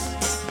flowers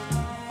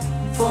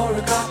for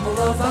a couple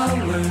of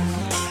hours.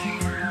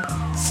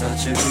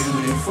 Such a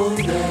beautiful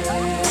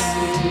day.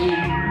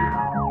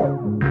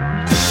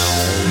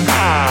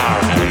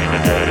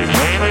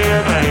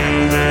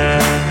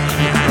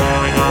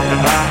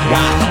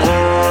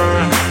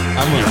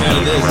 I'm a fan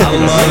of this. I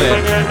love it.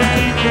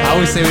 I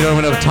always say we don't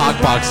have enough talk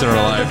box in our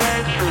life.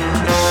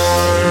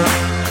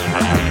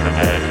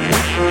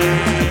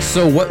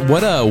 So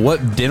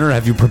what dinner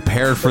have you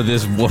prepared for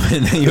this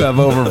woman that you have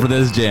over for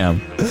this jam?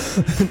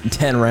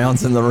 10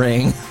 rounds in the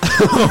ring.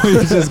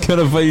 You're just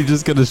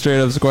gonna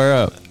straight up square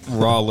up.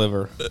 Raw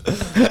liver.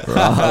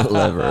 Raw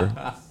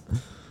liver.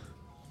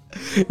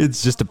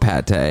 It's just a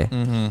pate.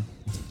 Mm-hmm.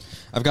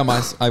 I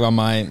got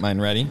mine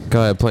ready.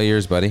 Go ahead, play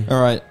yours, buddy.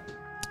 All right.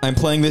 I'm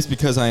playing this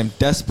because I am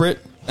desperate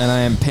and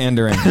I am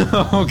pandering.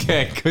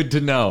 Okay, good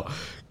to know.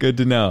 Good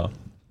to know.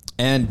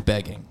 And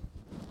begging.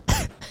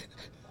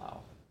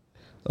 Wow.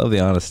 Love the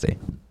honesty.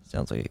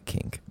 Sounds like a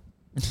kink.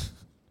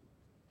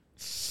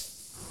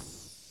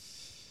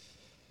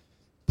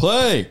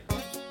 Play.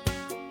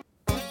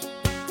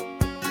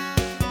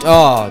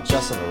 Oh,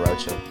 Justin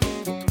Arocha.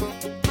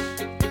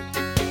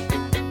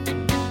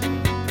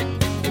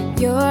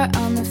 You're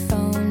on the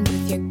phone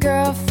with your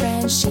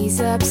girlfriend. She's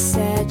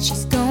upset.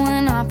 She's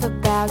going off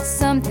about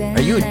something.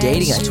 Are you that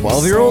dating a you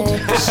 12-year-old?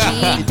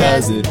 said. She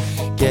Doesn't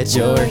get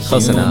your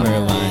Close enough. humor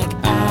like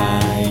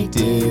I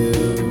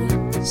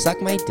do.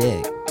 Suck my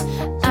dick.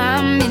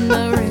 I'm in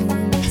the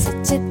room. It's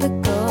a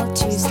typical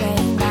Tuesday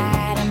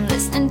night. I'm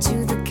listening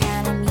to the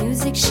kind of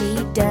music she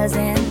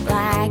doesn't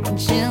like, and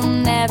she'll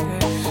never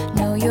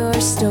know your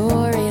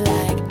story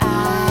like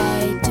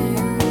I do.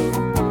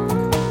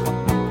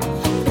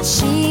 But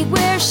she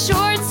wears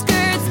short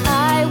skirts,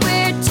 I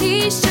wear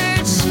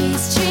t-shirts.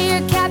 She's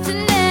cheer captain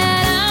and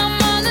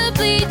I'm on the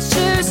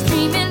bleachers,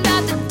 dreaming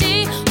about the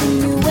day when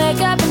you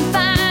wake up and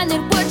find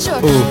that what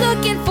you're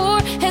looking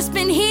for has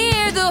been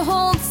here the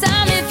whole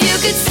time. If you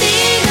could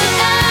see that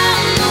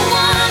I'm the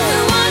one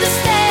who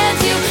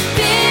understands you,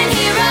 been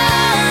here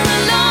all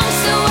along,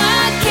 so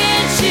why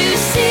can't you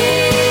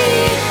see?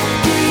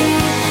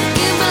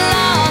 You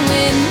belong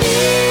with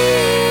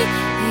me.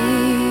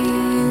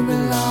 You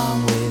belong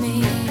with me.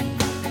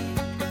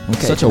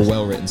 Okay. Such a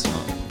well-written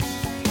song.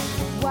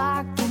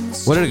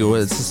 What a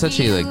good. It's such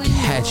a like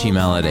catchy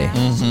melody.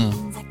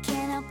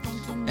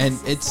 And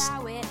it's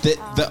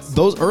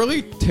those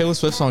early Taylor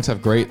Swift songs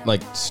have great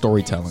like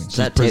storytelling. She's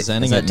that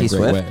presenting it in a great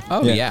T-Swift? way.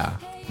 Oh yeah.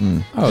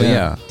 Oh Yeah.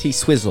 yeah.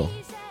 T-Swizzle.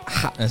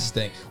 That's the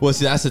thing. Well,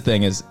 see, that's the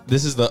thing is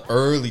this is the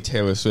early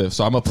Taylor Swift,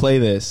 so I'm gonna play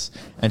this,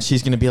 and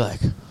she's gonna be like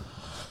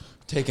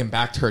taken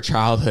back to her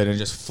childhood and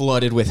just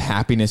flooded with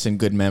happiness and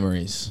good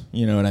memories.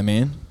 You know what I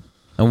mean?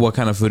 And what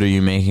kind of food are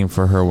you making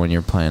for her when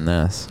you're playing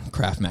this?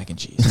 Kraft mac and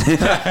cheese. Wow,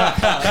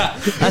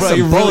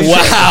 you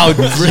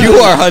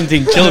are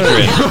hunting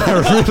children.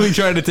 Really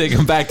trying to take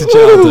him back to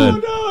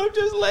childhood. No, I'm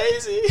just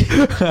lazy.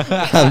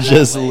 I'm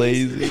just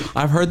lazy.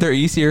 I've heard they're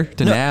easier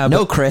to nab.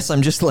 No, Chris,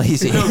 I'm just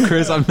lazy. No,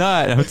 Chris, I'm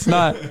not. It's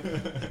not.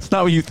 It's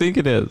not what you think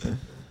it is.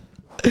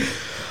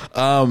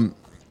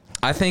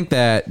 I think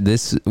that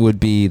this would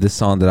be the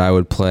song that I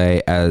would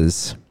play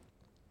as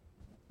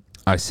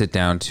I sit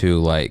down to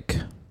like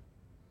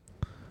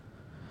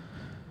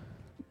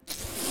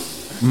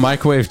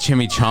microwave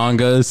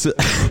chimichangas.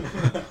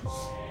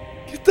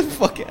 Get the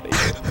fuck out of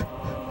here.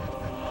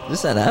 Is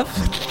this an F?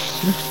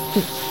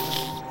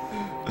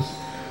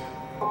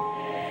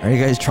 Are you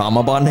guys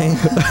trauma bonding?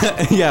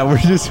 Yeah, I'm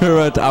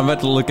about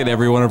to look at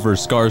every one of her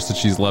scars that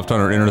she's left on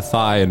her inner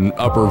thigh and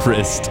upper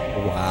wrist.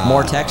 Wow.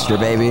 More texture,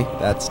 baby.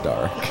 That's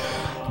dark.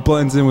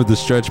 Blends in with the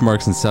stretch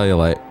marks and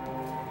cellulite.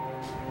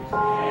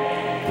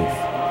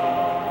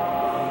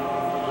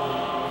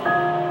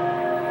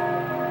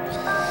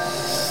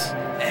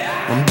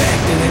 I'm back,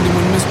 did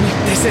anyone miss me?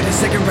 They said the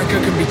second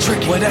record could be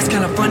tricky. Well, that's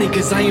kind of funny,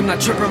 cause I am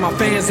not tripping. My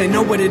fans, they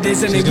know what it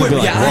is and She's they gonna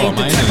with be me. like, I bro, ain't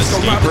the am I in type an to go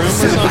escape rob room or the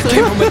system. I something?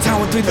 came from a town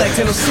with 3 legs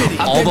in a city.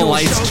 All the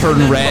lights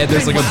turn red.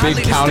 There's like a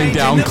big counting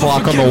down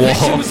clock on the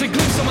wall.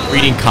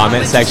 Reading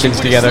comment sections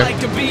together.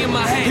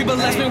 People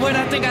ask me what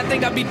I think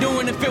I'd be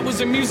doing if it was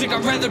in music.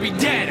 I'd rather be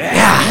dead. You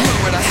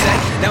know what I said?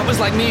 That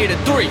was like me at a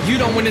 3. You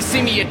don't want to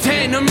see me at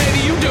 10, or maybe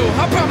you do.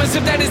 I promise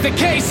if that is the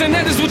case, and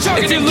that is what you're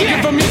gonna get. If you're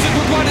looking for music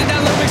with watered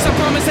down lyrics, I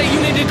promise that you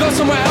need to go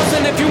somewhere else.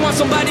 And if you want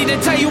somebody to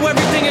tell you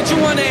everything that you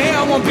want to hear,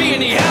 I won't be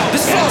any help.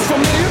 This flow's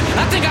familiar.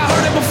 I think I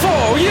heard it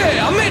before.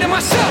 Yeah, I made it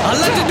myself. I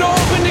left the door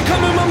open to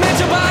come in my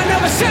mansion, but I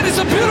never said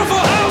it's a beautiful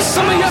house.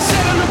 Some of y'all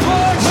sat on the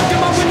porch, looked at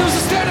my windows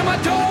and stared at my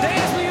door. They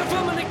asked me if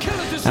I'm gonna kill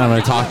it. I don't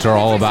know. I talked to her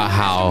all about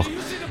how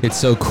It's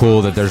so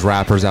cool that there's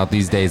rappers out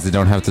these days that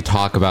don't have to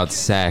talk about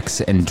sex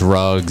and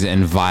drugs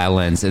and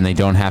violence, and they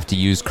don't have to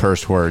use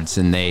curse words,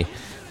 and they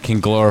can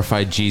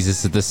glorify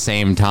Jesus at the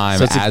same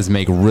time as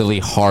make really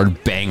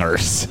hard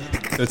bangers.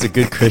 So it's a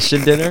good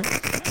Christian dinner.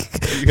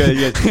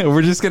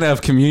 We're just gonna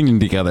have communion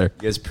together.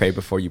 You guys pray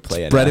before you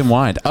play NF. Bread and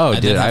wine. Oh,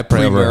 dude, I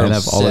pray over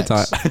NF all the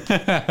time.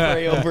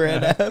 Pray over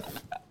NF.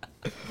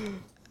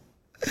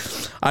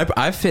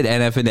 I fit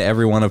NF into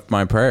every one of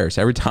my prayers.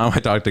 Every time I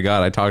talk to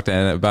God, I talk to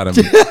NF about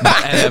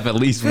NF at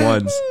least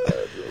once.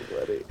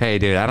 Hey,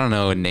 dude, I don't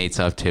know what Nate's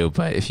up to,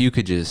 but if you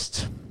could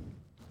just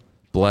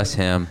bless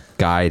him,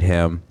 guide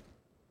him,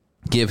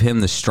 give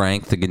him the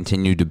strength to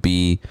continue to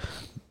be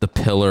the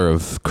pillar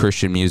of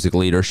Christian music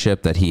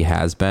leadership that he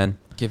has been.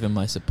 Give him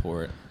my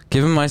support.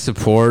 Give him my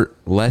support.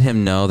 Let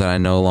him know that I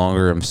no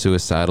longer am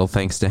suicidal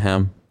thanks to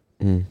him.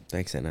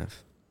 Thanks, NF.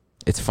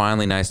 It's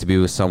finally nice to be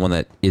with someone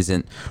that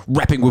isn't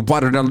rapping with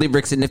watered down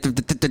lyrics and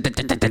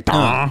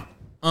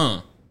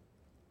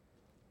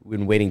We've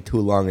been waiting too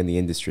long in the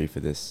industry for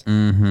this.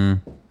 All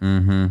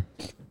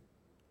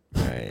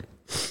right.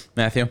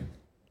 Matthew?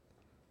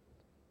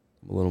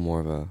 I'm a little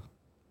more of a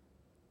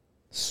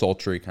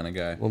Sultry kind of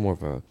guy. A little more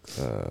of a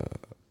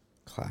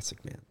classic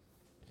man.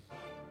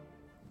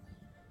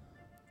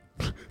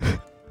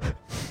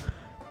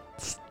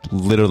 It's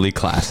literally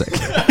classic.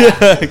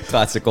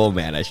 Classic old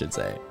man, I should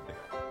say.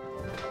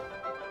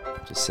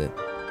 Just sit.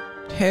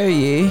 Hear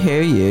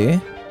ye.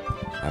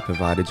 I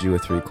provided you a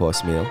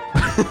 3-course meal.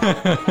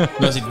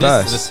 No, see, this is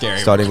the First, scary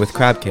starting with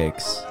crab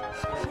cakes.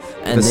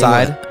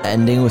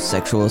 Ending with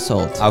sexual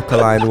assault.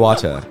 Alkaline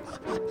water.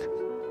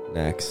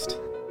 Next,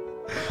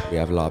 we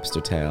have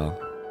lobster tail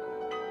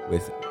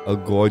with a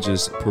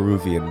gorgeous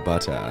Peruvian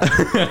butter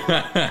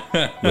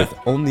with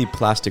only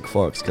plastic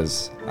forks,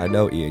 because I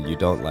know, Ian, you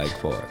don't like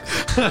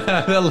forks.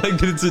 I like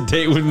that it's a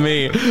date with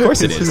me. Of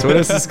course it is. What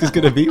else is this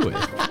going to be with?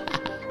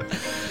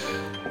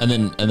 And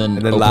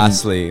then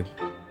lastly,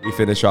 we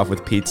finish off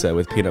with pizza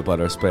with peanut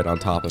butter spread on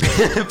top of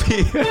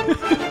it.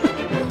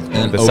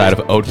 And the side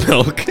of oat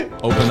milk.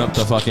 Open up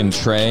the fucking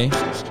tray,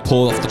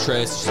 pull off the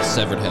tray, it's just a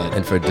severed head.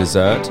 And for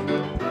dessert,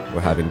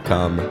 we're having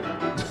cum.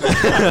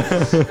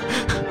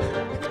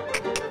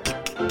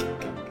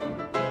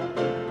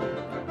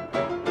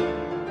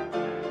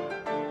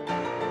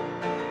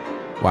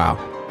 Wow.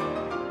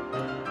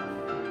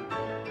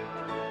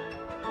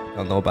 I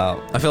don't know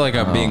about. I feel like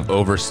I'm being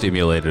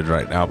overstimulated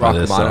right now by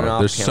this song.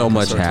 There's so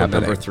much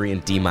happening. Number 3 in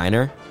D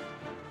minor.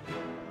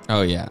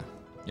 Oh yeah,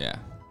 yeah.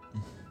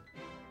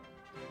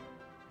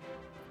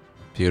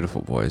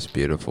 Beautiful, boys.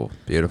 Beautiful.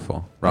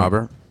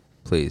 Robert,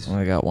 please.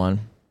 I got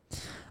one.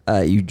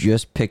 You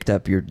just picked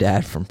up your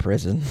dad from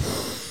prison.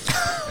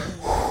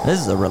 This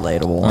is a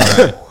relatable one.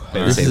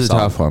 This is a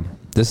tough one.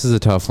 This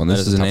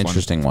is an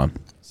interesting one.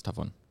 It's a tough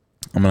one.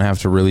 I'm going to have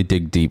to really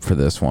dig deep for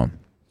this one.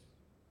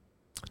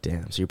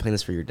 Damn, so you're playing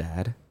this for your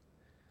dad?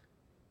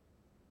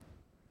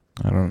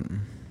 I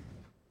don't...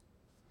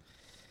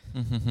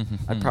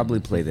 I'd probably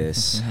play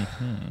this.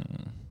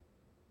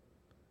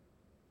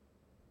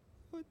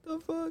 What the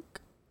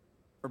fuck?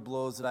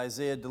 Blows that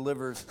Isaiah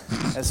delivers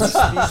as he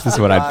speaks This is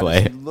to what God, I'd play.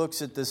 as he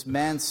looks at this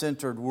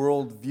man-centered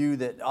worldview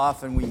that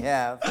often we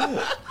have.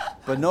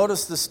 But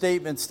notice the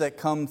statements that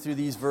come through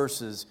these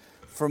verses.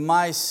 For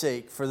my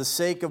sake, for the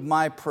sake of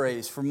my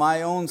praise, for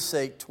my own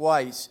sake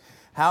twice,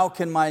 how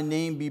can my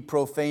name be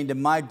profaned,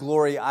 and my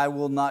glory I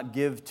will not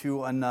give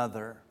to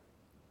another?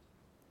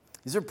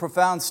 These are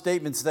profound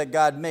statements that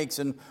God makes,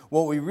 and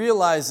what we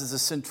realize is the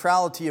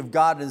centrality of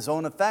God in His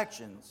own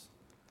affections.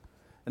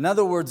 In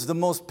other words, the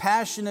most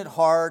passionate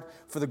heart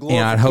for the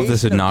glorification I'd hope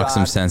this would of knock God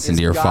some sense into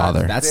is your God's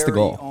father. That's the very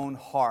goal. own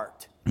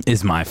heart.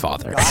 Is my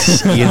father.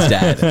 Ian's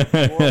dad.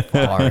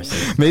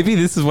 Maybe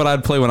this is what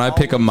I'd play when I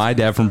pick up my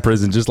dad from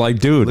prison. Just like,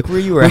 dude, Look where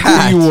you were look where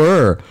at. you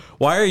were.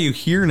 Why are you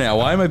here now?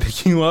 Why am I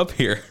picking you up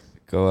here?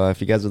 Go if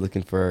you guys are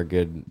looking for a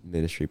good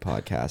ministry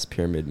podcast,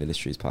 Pyramid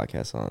Ministries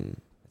podcast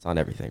it's on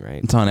everything,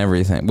 right? It's on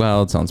everything.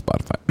 Well, it's on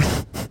Spotify.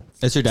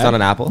 It's your dad? It's on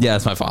an Apple? Yeah,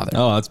 it's my father.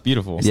 Oh, that's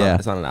beautiful.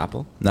 It's on an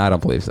Apple? No, I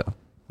don't believe so.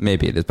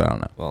 Maybe it is, but I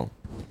don't know. Well,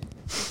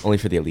 only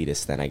for the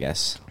elitists then, I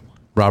guess.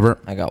 Robert,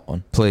 I got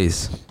one.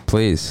 please,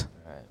 play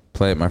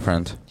it, my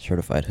friend.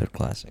 Certified Hood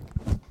Classic.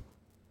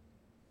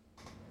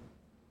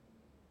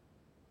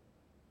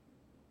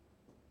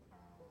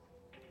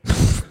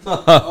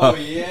 Oh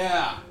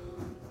yeah.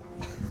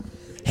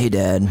 Hey,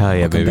 Dad. Hell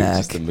yeah, welcome baby. back.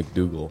 Just the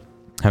McDougal.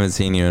 Haven't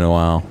seen you in a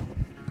while.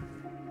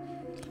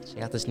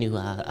 Check out this new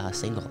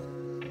single.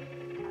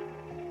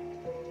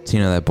 So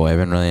you know that boy I've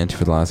been really into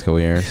for the last couple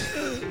years?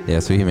 Yeah,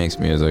 so he makes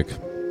music.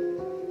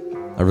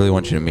 I really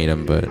want you to meet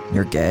him, but...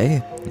 You're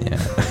gay? Yeah.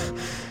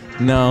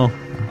 No.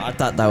 I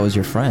thought that was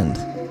your friend.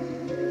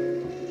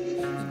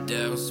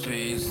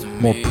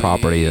 More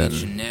property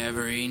than...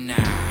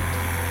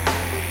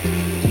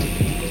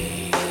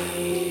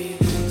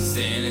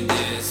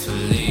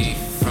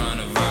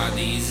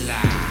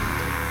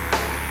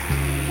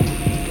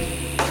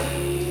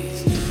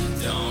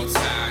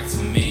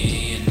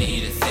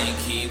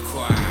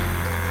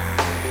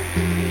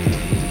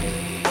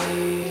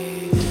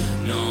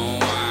 No,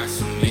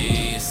 watch me.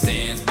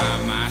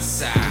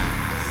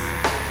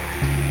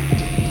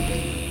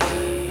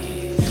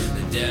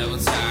 devil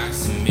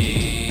talks to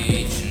me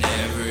each and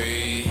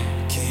every.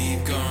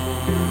 Keep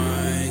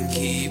going,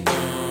 keep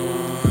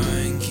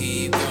going,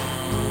 keep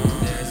going.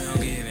 There's no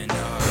giving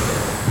up.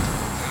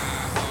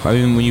 I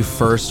mean, when you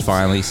first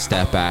finally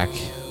step back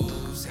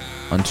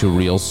onto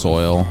real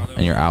soil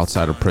and you're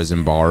outside of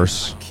prison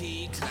bars,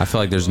 I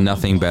feel like there's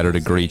nothing better to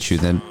greet you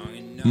than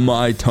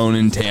my tone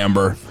and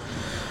timbre.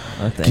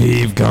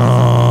 Keep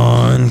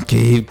going,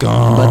 keep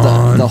going.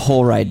 But the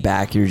whole ride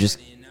back, you're just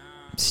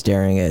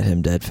staring at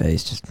him dead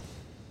face,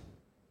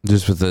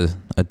 just with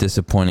a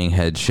disappointing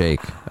head shake,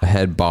 a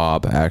head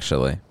bob,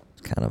 actually.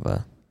 It's kind of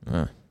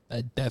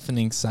a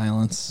deafening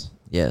silence.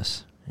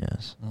 Yes.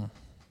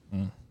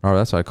 Oh,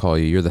 that's what I call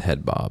you. You're the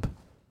head bob.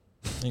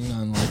 Ain't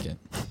nothing like it.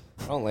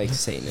 I don't like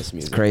Satanist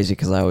music. It's crazy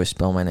because I always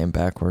spell my name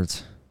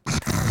backwards.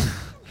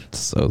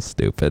 So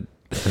stupid.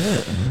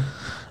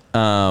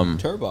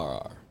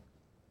 Turbar.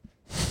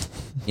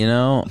 You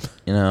know.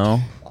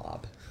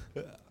 Bob.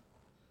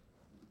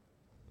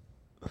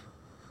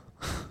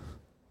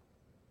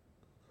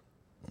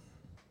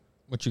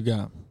 What you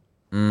got?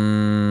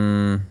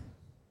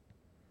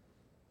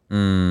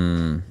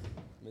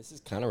 This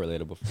is kind of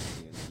relatable for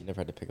me. You never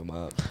had to pick them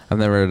up. I've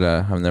never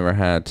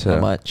had to. How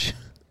much?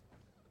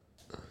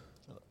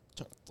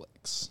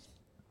 Flex.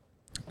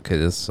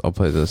 Okay, I'll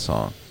play this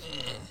song.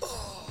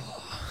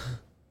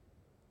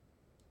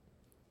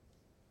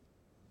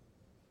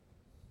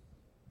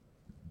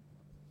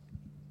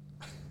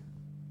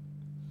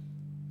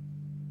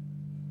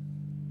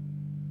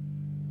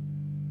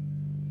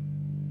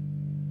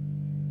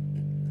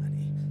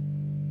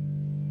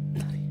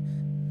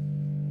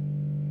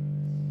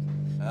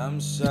 I'm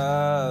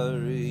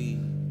sorry.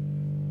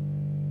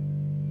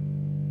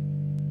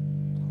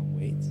 Oh,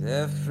 wait.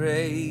 That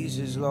phrase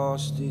has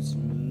lost its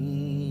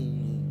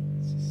meaning.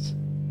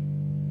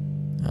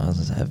 Oh, this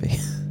is heavy.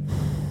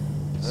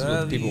 This is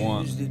what people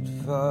want. Used it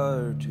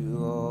far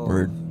too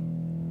Word.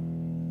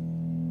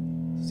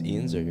 Is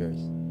Ian's or yours?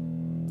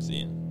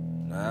 See.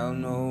 Now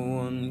no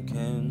one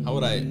can. How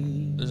would I?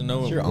 There's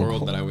no It's your world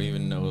uncle. that I would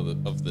even know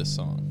of this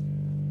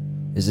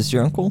song. Is this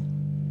your uncle?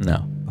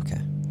 No, Okay.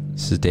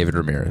 this is David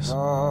Ramirez.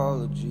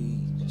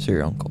 Apologies So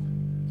your uncle.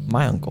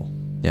 My uncle.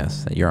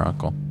 Yes, your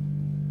uncle.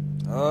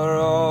 are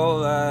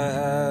all I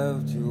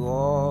have to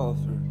offer.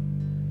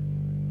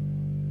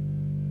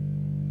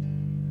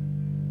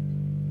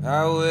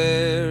 I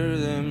wear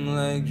them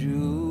like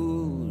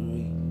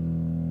jewelry,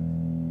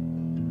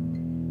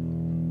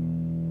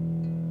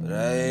 but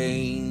I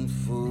ain't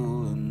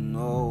fooling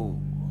no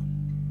one.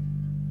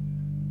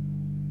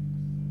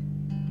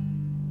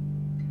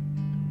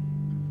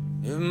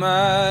 If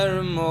my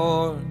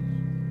remorse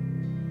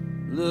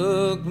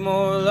looked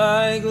more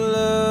like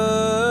love,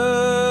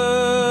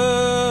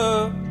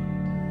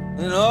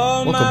 and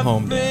all Welcome my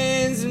home, Dad.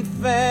 friends and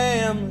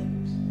family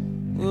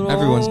would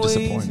Everyone's always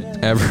disappointed.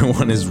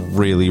 Everyone is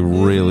really,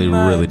 really,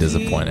 really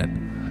disappointed.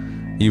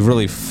 You've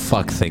really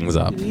fucked things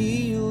up.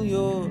 heal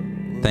your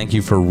Thank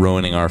you for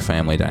ruining our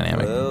family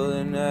dynamic. well,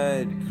 and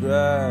I'd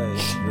cry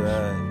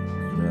a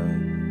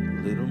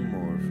little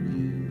more for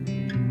you.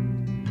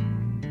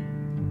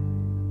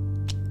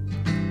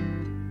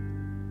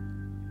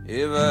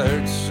 If I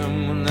hurt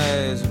someone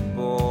as a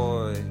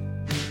boy,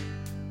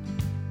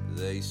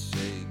 they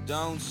say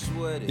don't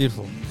sweat it.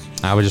 Beautiful.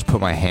 I would just put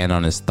my hand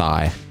on his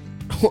thigh.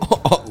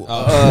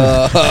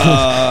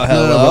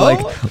 Hello?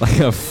 Like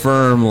a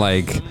firm,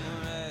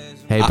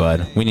 hey,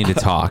 bud, we need to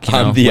talk. You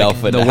I'm know? the Like,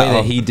 alpha the way now.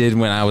 that he did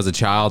when I was a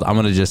child, I'm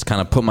going to just kind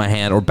of put my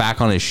hand or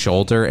back on his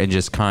shoulder and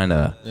just kind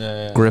of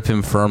grip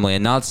him firmly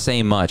and not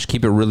say much.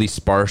 Keep it really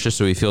sparse just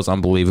so he feels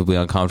unbelievably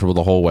uncomfortable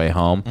the whole way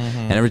home.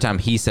 And every time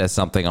he says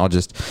something, I'll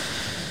just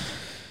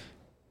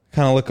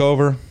kind of look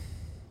over,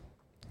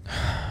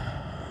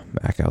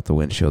 back out the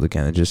windshield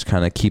again, and just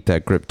kind of keep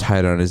that grip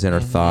tight on his inner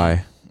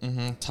thigh.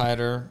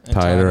 Tighter and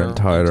Tighter and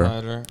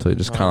tighter. So he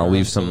just kind of tighter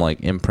leaves some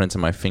until imprints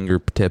of my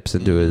fingertips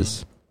into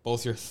his.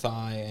 both your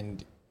thigh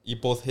and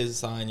both his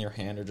thigh and your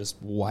hand are just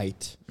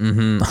white.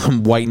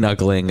 I'm white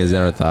knuckling his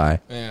inner thigh.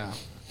 Yeah.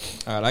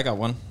 All right, I got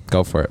one.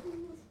 Go for it.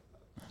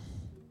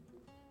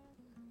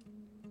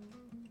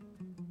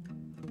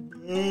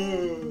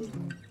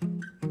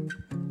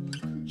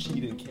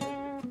 Cheated cat.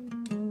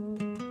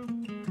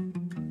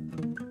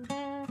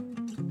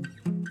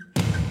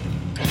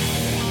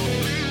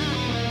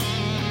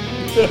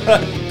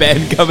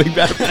 Ben coming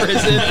back from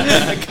prison,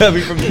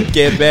 coming from the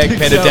get back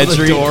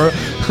penitentiary.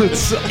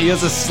 He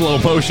has a slow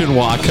motion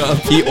walk up.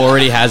 He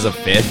already has a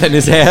fifth in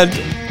his hand.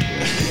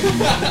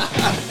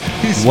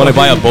 Want to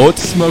buy a boat?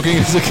 Smoking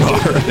a cigar.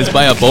 Let's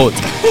buy a boat.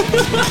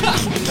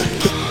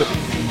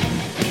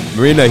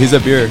 Marina, here's a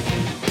beer.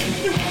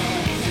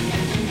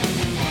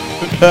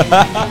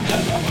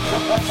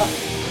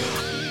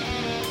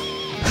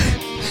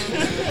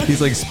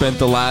 He's spent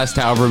the last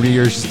however many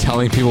years just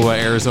telling people about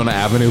Arizona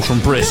Avenue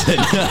from prison.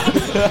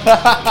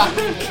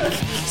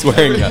 He's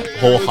wearing a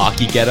whole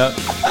hockey getup.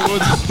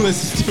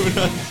 Listening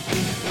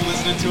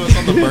to us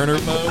on the burner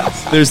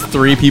phones. There's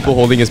 3 people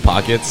holding his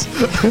pockets.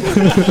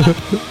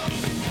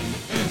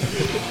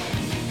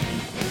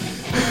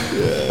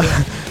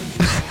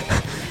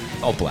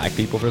 all black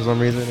people for some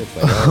reason. It's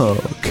like, Oh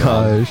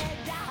gosh.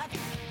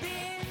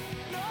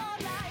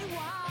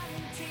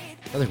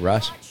 I like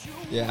Rush.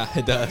 Yeah,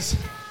 it does.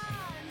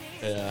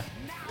 Yeah.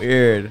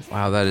 Weird.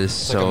 Wow, that is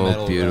like a so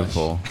metal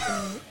beautiful.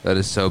 That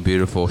is so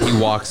beautiful. He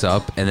walks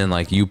up and then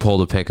like you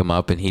pull to pick him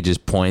up and he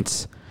just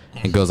points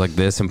and goes like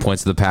this and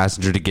points to the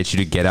passenger to get you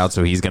to get out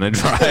so he's gonna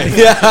drive.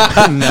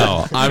 Yeah.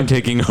 No, I'm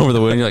taking over the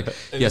wheel. And you're like,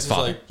 yes,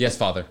 father. like- Yes,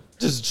 father.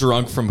 Just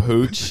drunk from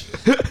hooch.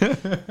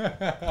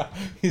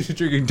 He's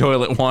drinking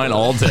toilet wine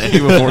all day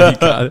before he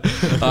got it.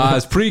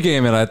 It's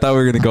pregame and I thought we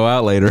were gonna go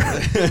out later.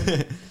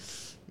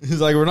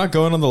 He's like, we're not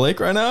going on the lake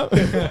right now?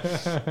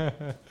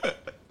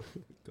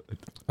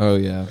 Oh,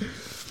 yeah.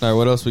 All right,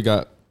 what else we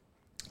got?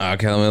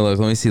 Okay, let me look.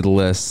 Let me see the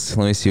list.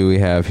 Let me see what we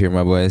have here,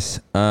 my boys.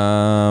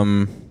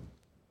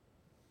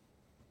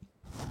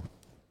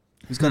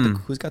 Who's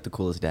got the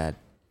coolest dad?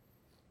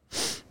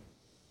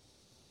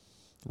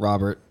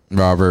 Robert.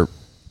 Robert.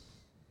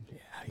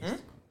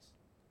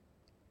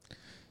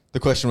 The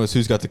question was,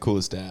 who's got the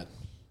coolest dad?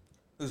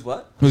 Who's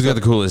what? Who's got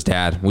the coolest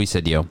dad? We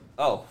said you.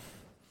 Oh.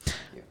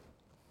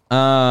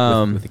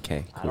 With a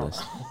K.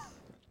 Coolest.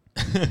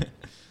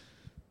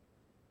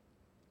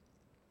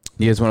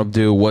 You guys want to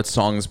do what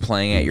song is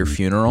playing at your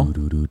funeral?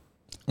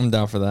 I'm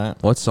down for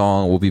that. What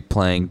song will be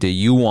playing? Do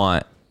you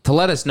want to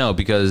let us know?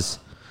 Because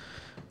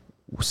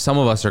some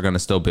of us are going to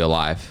still be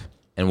alive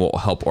and we'll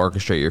help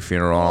orchestrate your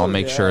funeral. I'll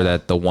make sure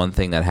that the one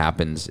thing that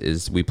happens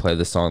is we play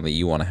the song that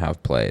you want to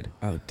have played.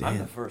 Oh, damn. I'm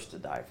the first to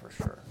die for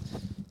sure.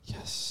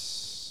 Yes.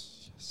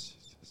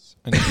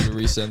 I need you to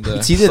resend the...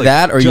 It's either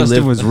that or you Justin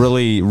live... was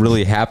really,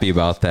 really happy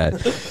about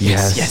that.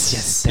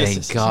 Yes.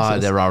 Thank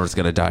God that Robert's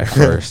going to die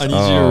first. I need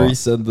you to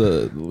resend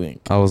the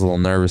link. I was a little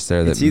nervous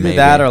there. It's either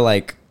that or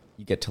like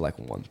you get to like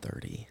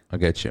 1:30. I'll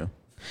get you.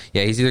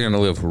 Yeah, he's either going to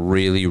live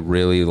really,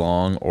 really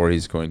long or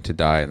he's going to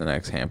die in the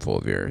next handful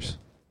of years.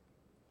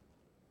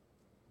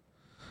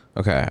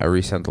 Okay, I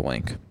resent the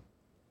link.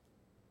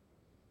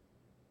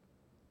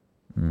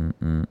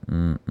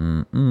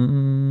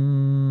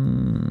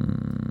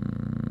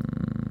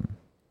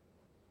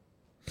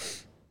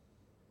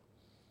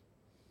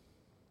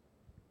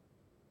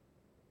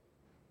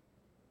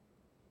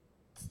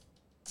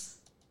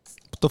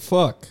 What the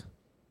fuck?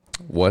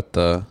 What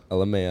the?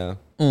 LMAO.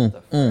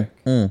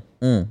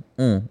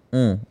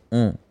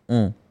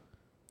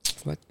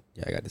 What?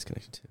 Yeah, I got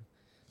disconnected too.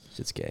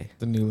 Shit's gay.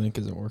 The new link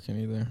isn't working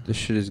either. This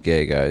shit is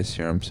gay, guys.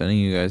 Here, I'm sending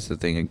you guys the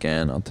thing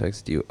again. I'll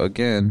text you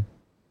again.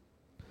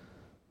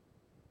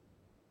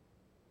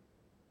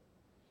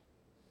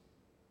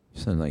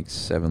 Send like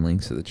 7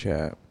 links to the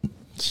chat.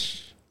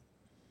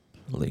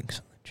 Links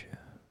in the chat.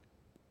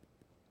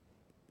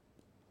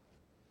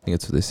 I think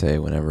that's what they say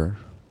whenever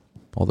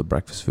all the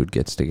breakfast food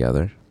gets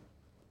together.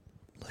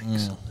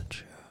 Links in the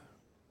chat.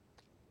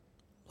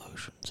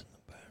 Lotions in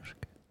the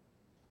basket.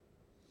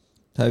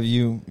 Have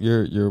you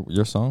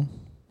your song?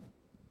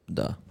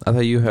 Duh. I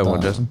thought you had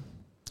one, Duh. Justin.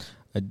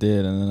 I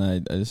did, and then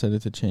I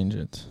decided to change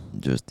it.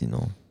 Just,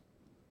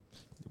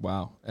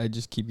 Wow. I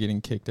just keep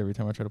getting kicked every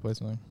time I try to play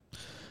something.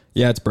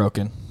 Yeah, it's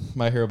broken.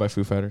 My Hero by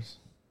Foo Fighters.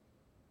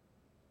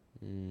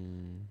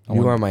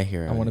 You are my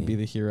hero. I want to be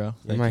the hero.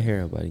 You're my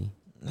hero, buddy.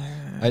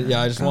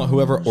 I just want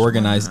whoever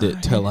organized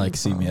it to like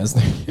see me as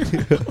their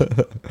hero.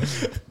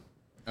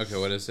 Okay,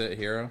 what is it?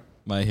 Hero?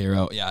 My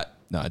hero. Yeah,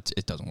 no,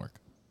 it doesn't work.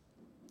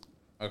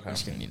 Okay. I'm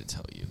just gonna need to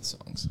tell you the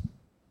songs.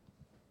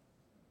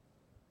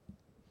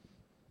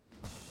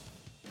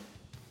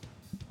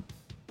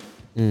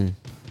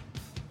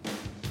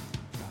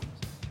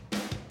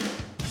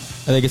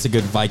 I think it's a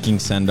good Viking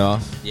send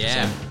off.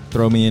 Yeah. So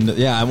throw me into.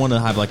 Yeah, I want to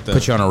have like the.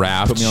 Put you on a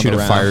raft, Put me on shoot the a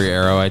raft. fiery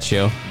arrow at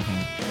you.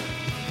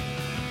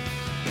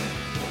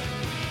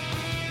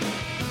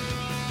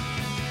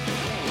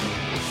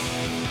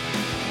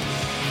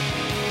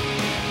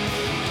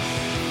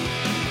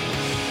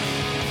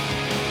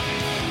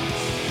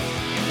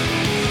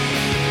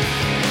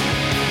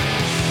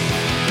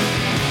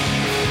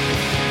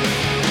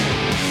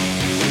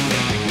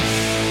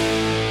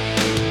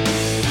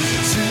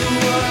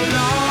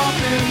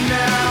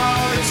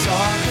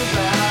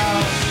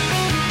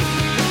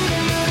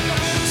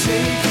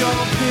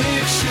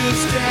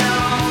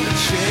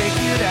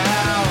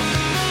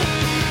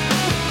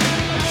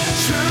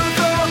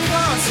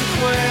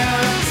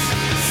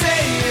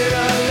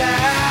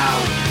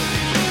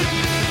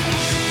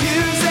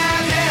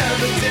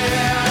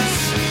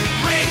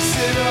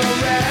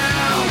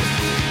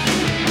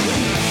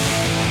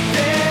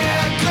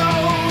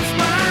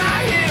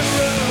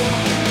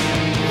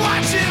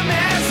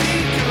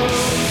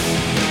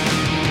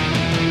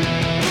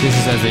 This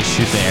is as they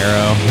shoot the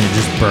arrow, and you're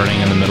just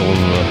burning in the middle of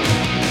a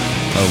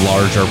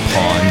larger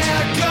pond.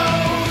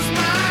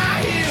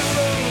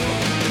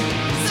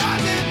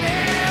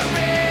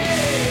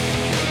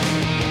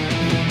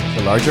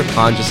 The larger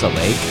pond, just a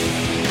lake.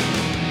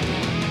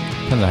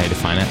 Depends on how you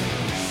define it.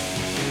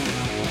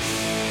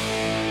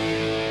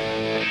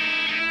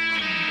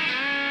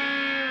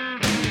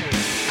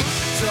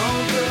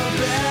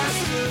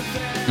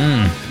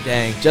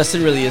 Dang,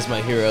 Justin really is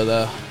my hero,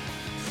 though.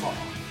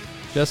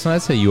 Justin,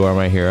 I'd say you are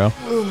my hero,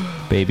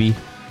 baby.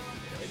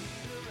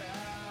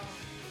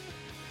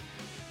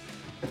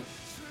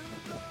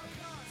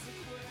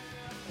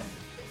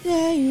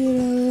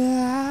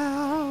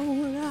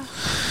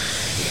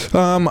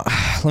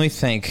 Let me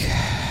think.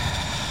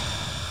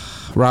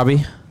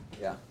 Robbie?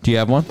 Yeah. Do you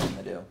have one?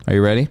 I do. Are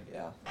you ready?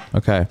 Yeah.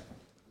 Okay.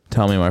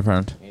 Tell me, my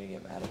friend. You're gonna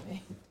get mad at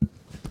me.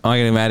 I'm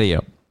getting mad at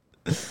you.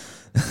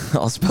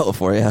 I'll spell it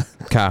for you.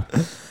 Okay.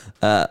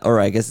 Or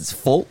I guess it's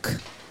folk.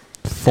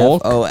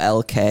 Folk? Folk.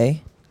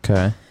 Okay.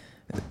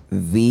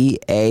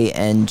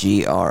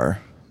 Vangr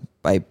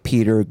by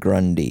Peter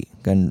Grundy.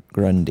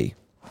 Grundy.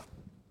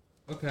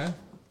 Okay.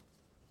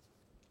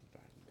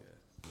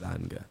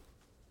 Vanga.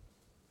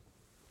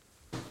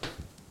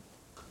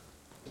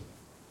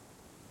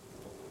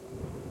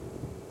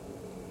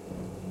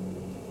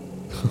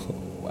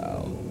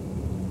 Wow.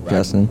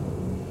 Justin.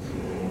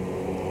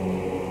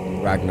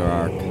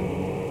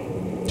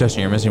 Ragnarok.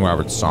 Justin, you're missing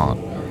Robert's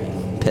song.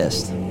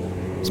 Pissed.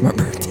 It's my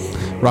birthday.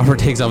 Robert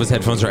takes off his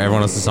headphones for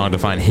everyone else's song to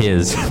find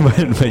his,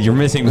 but you're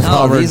missing No,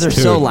 Robert's these are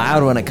too. so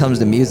loud when it comes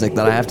to music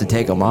that I have to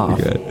take them off.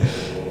 Good.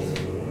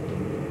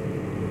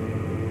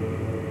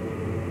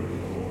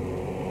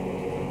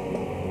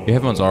 Your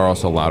headphones are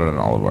also louder than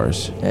all of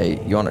ours. Hey,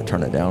 you want to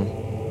turn it down?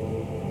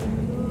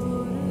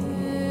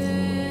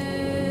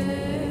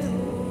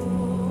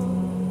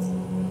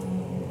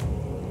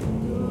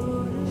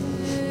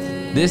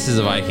 This is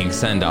a Viking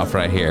send-off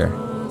right here.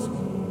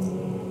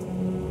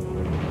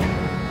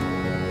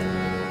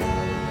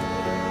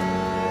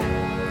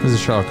 This is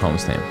Sherlock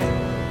Holmes' theme.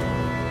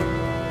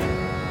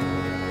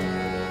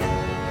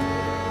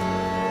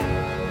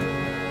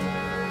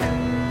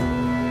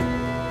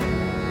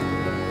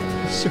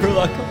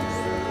 Sherlock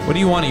Holmes. What do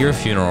you want at your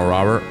funeral,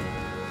 Robert?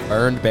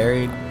 Burned,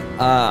 buried.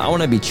 I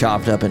want to be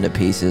chopped up into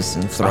pieces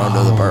and thrown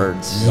to the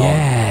birds.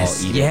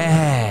 Yes, eat it.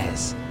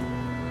 yes.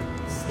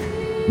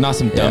 Not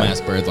some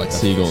dumbass birds like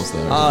seagulls,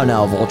 though. Oh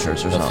no,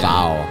 vultures or The something.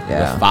 fowl.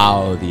 Yeah. The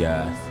fowl of the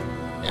earth.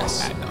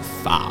 Yes. And the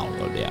fowl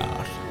of the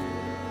earth.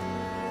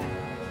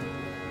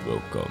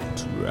 Welcome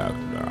to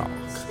Ragnarok.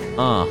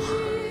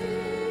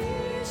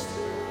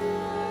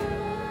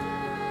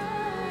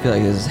 I feel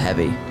like this is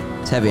heavy.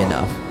 It's heavy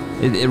enough.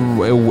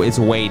 It's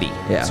weighty.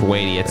 Yeah. It's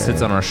weighty. It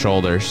sits on our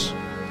shoulders.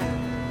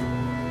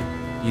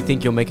 You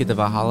think you'll make it to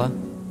Valhalla?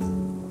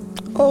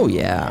 Oh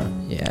yeah,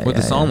 yeah. With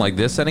yeah, a song yeah. like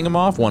this setting him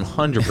off,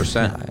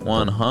 100%.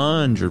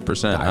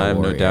 100%. I have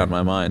no warrior. doubt in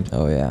my mind.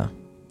 Oh yeah.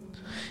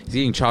 He's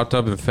getting chopped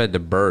up and fed to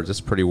birds.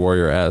 That's pretty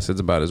warrior-esque. It's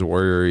about as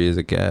warrior-y as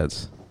it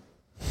gets.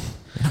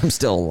 I'm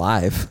still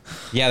alive.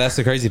 Yeah, that's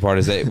the crazy part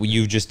is that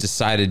you just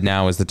decided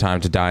now is the time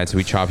to die, and so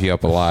we chop you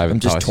up alive. I'm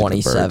and just toss you to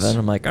birds. 27.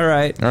 I'm like, all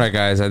right,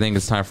 Guys, I think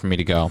it's time for me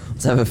to go.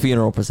 let's have a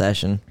funeral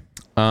procession.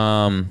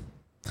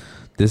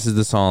 This is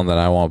the song that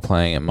I want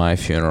playing at my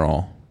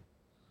funeral.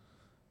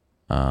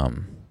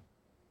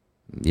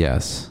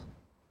 Yes.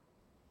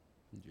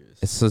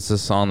 It's a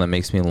song that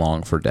makes me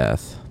long for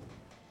death.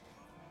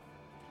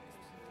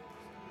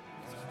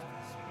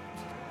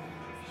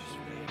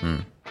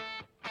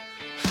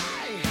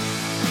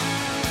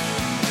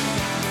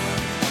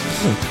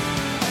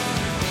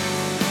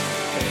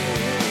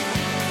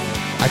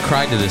 I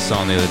cried to this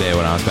song the other day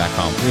when I was back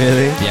home.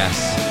 Really?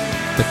 Yes.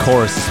 The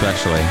chorus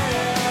especially.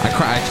 I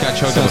got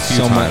choked up a few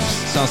times.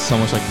 Sounds so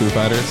much like Foo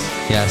Fighters.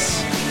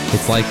 Yes.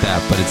 It's like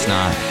that, but it's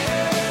not.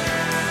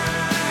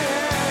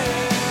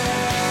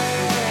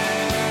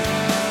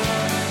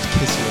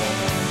 Kiss you.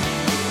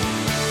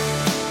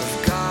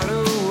 I've got a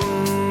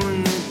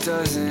wound that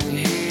doesn't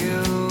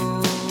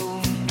heal,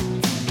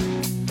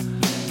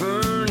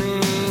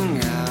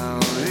 burning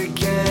out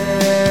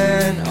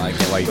again, Oh, I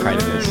get why you cried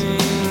to this.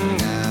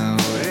 burning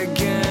out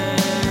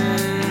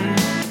again.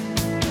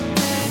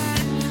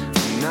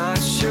 I'm not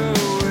sure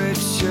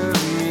which of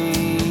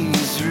me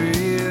is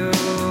real.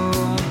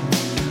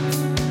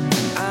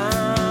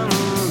 I'm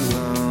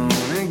alone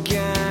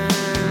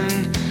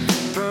again,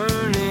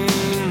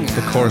 burning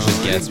The chorus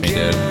just gets me,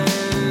 dude.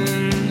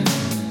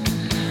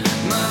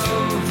 my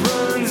hope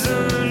runs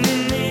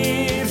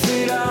underneath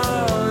it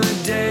all. The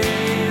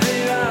day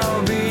that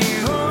I'll be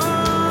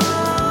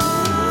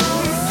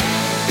home,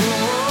 it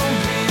won't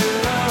be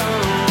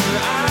alone.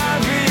 I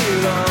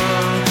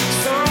belong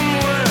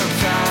somewhere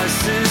past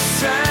this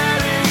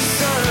setting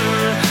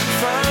sun.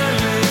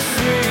 Finally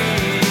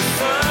free,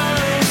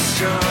 finally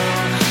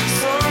strong.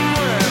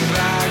 Somewhere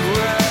back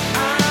where I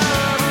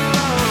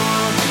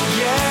belong.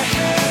 Yeah.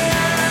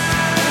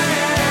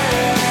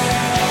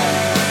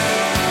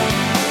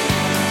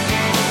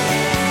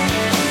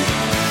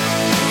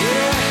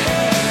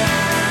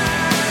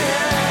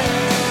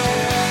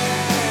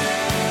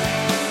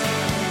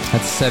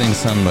 That's Setting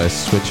Sun by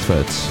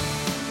Switchfoot.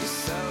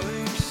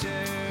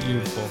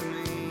 Beautiful.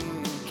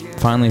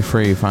 Finally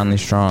free, finally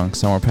strong.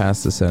 Somewhere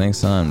past the setting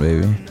sun,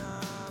 baby.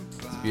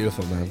 It's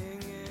beautiful, man.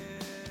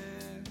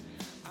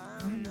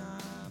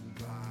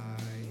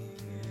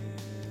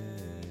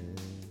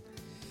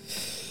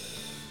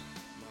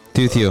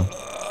 Tooth you.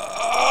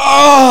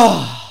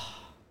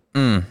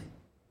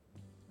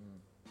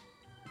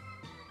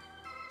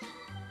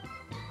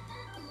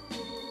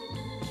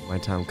 My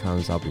time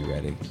comes, I'll be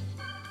ready.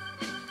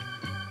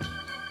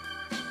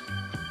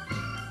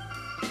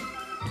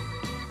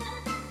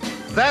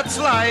 That's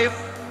life.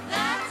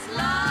 That's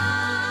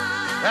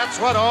life. That's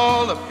what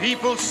all the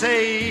people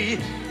say.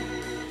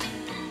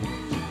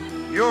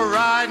 You're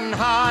riding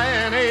high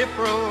in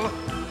April,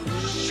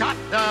 shot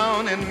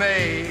down in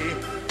May.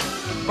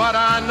 But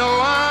I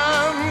know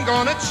I'm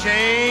gonna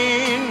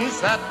change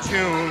that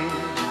tune.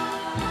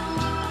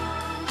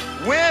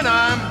 When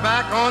I'm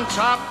back on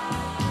top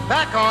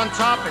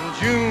in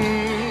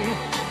June.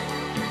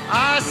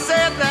 I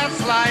said that's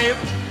life.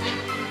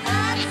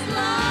 That's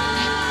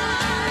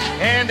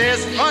life. And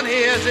as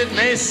funny as it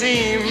may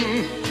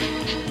seem,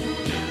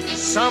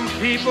 some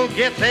people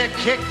get their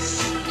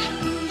kicks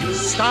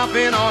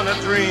stomping on a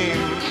dream.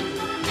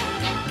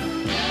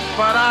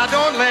 But I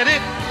don't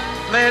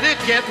let it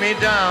get me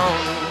down.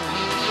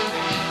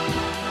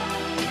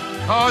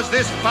 'Cause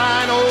this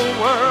fine old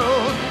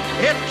world,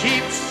 it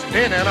keeps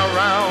spinning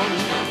around.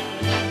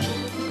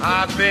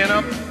 I've been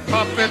a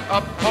puppet, a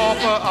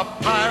pauper, a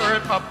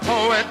pirate, a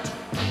poet,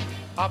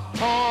 a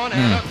pawn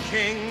and a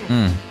king.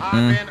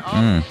 I've been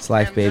up It's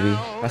life, baby.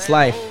 That's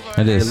life.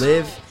 It is. You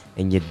live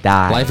and you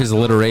die. Life is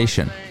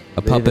alliteration.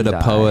 A Live puppet, and a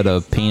die. poet, a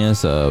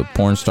penis, a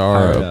porn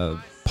star, Pirate, a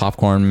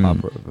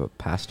popcorn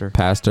pastor.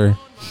 pastor.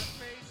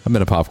 I've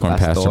been a popcorn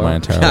pastor my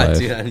entire God, life.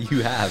 dude,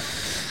 you have.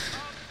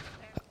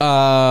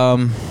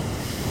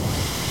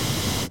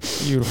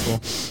 Beautiful.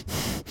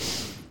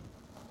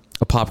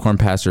 A popcorn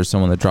pastor is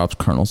someone that drops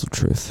kernels of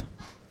truth.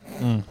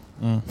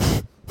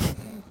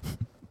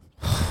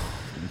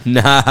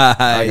 Nice.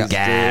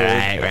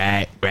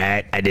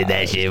 Right. I did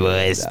that shit,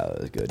 boys. That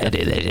was good. I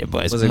did that shit,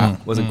 boys.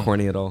 Wasn't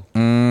corny at all.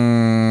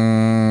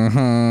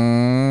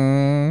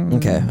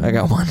 Okay, I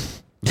got one.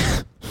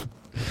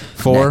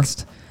 4.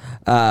 Next.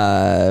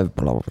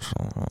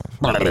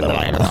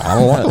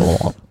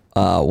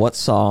 What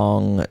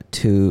song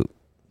to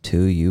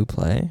you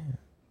play?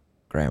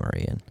 Grammar,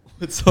 Ian.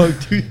 What song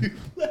do you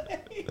play?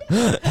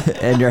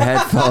 And your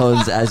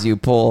headphones as you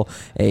pull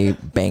a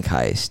bank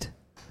heist.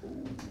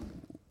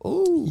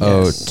 Ooh.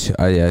 Yes.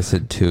 Oh, I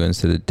said 2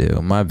 instead of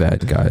do. My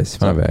bad, guys.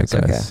 My bad, It's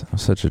guys. okay. I'm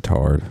such a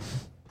tard.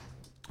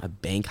 A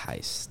bank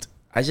heist.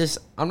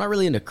 I'm not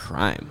really into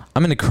crime.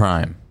 I'm into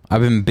crime.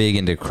 I've been big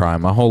into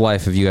crime. My whole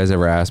life, if you guys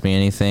ever asked me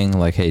anything,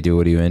 like, hey, dude,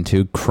 what are you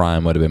into?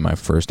 Crime would have been my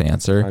first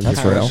answer.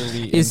 That's real.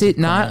 Is it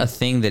not a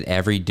thing that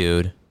every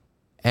dude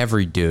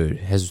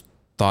has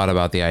thought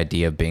about the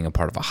idea of being a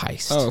part of a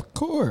heist? Oh, of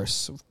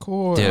course.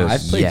 Dude,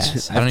 I've played-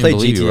 yes. I've I don't played even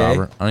believe you, GTA.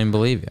 Robert. I don't even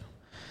believe you.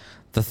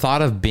 The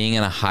thought of being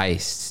in a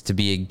heist, to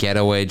be a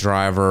getaway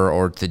driver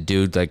or the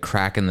dude like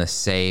cracking the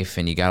safe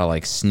and you got to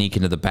like sneak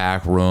into the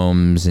back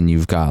rooms and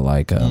you've got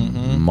like a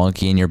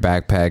monkey in your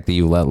backpack that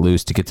you let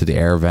loose to get to the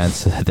air vents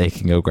so that they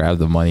can go grab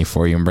the money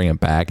for you and bring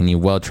it back. And you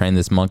well train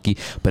this monkey,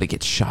 but it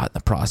gets shot in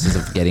the process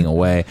of getting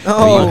away.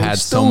 But you had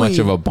so much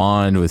of a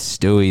bond with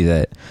Stewie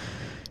that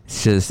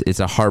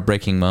it's a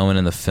heartbreaking moment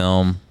in the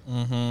film.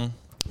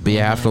 But you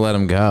have to let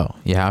him go.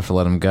 You have to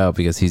let him go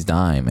because he's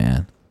dying,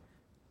 man.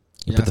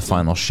 You put the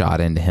final shot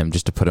into him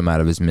just to put him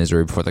out of his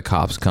misery before the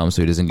cops come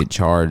so he doesn't get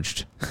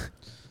charged.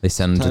 They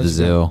send him to the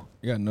zoo.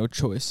 You got no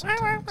choice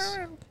sometimes.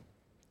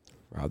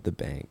 Rob the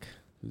bank.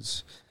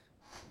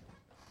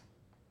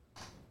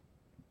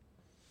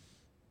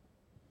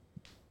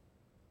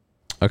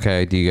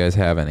 Okay, do you guys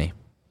have any?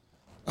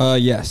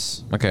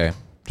 Yes. Okay,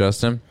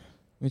 Justin?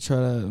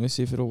 Let me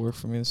see if it'll work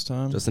for me this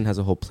time. Justin has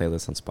a whole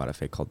playlist on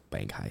Spotify called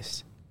Bank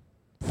Heist.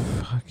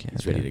 Fuck yeah,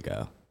 He's ready to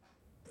go.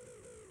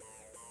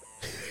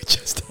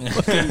 Justin.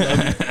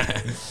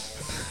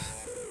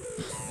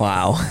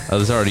 Wow. Oh,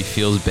 this already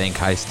feels bank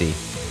heisty.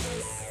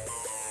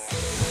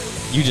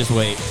 You just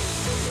wait.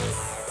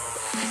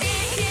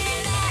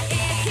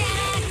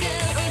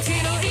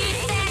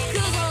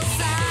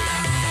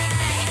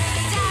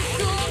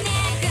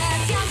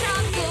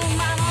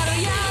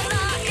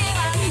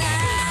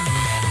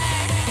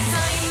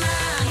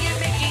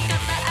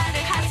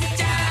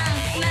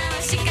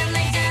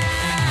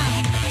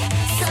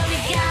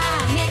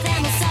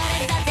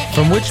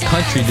 From which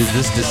country did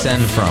this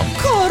descend from?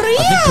 I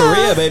think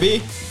Korea, baby.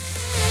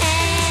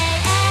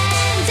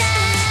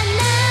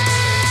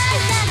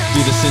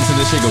 Dude, the synths in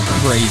this shit go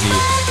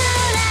crazy.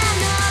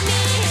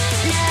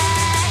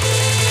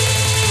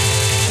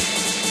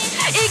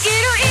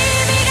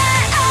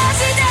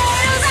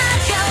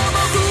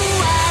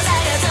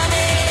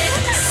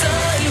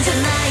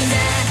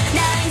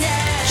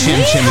 Chim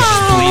Chim is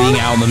just bleeding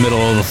out in the middle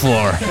of the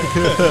floor.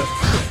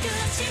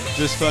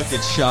 Just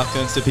fucking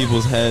shotguns to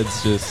people's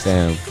heads. Just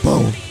Damn.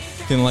 boom.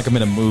 Feeling like I'm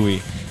in a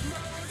movie.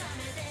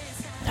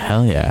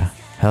 Hell yeah.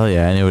 Hell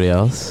yeah. Anybody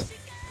else?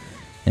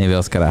 Anybody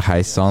else got a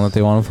heist song that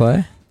they want to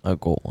play? I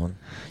got one.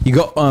 You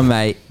got one,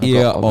 mate. You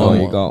got one.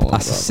 one. You got one,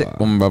 That's a sick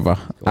one, brother.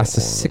 That's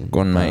a sick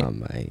one, mate.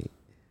 mate.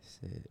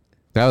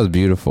 That was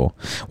beautiful.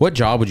 What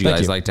job would you Thank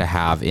guys you. like to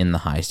have in the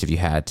heist if you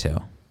had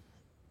to?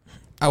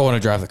 I want to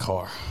drive the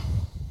car.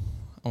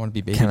 I want to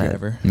be baby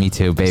driver. Me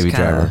too, baby It's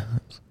kinda- driver.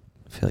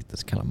 I feel like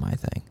that's kind of my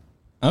thing.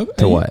 Okay.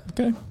 To what?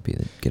 Okay. Be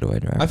the getaway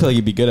driver. I feel like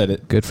you'd be good at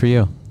it. Good for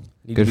you.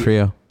 Good for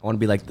you. I want to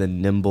be like the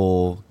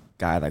nimble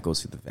guy that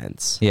goes through the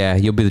vents. Yeah,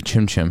 you'll be the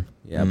Chim Chim.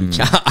 Yeah,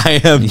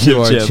 I am.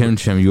 You are Chim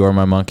Chim. You are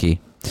my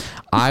monkey.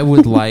 I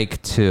would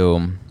like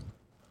to.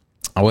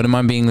 I wouldn't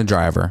mind being the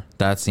driver.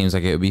 That seems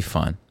like it would be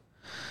fun.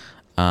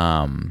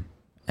 And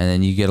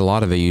then you get a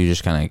lot of it. You're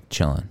just kind of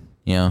chilling,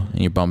 you know,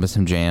 and you're bumping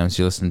some jams.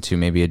 You listen to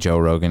maybe a Joe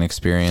Rogan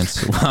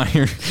Experience while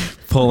you're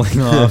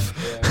pulling off.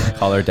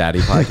 Call Her Daddy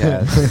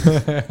podcast.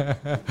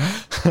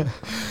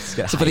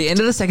 So by the end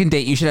of the second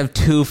date, you should have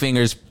 2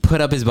 fingers put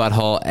up his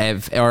butthole,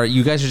 or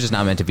you guys are just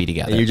not meant to be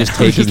together. And you're just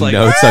taking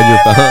notes on your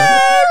phone.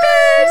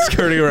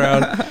 Skirting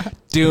around.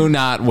 Do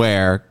not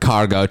wear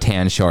cargo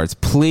tan shorts.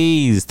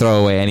 Please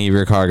throw away any of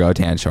your cargo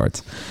tan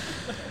shorts.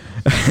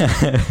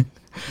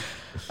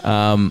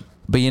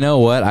 But you know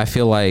what? I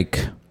feel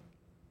like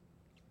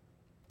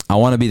I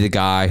want to be the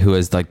guy who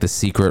has like the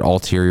secret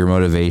ulterior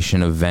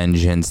motivation of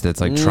vengeance. That's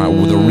like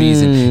trying. The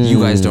reason you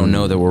guys don't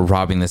know that we're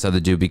robbing this other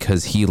dude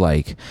because he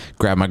like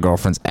grabbed my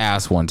girlfriend's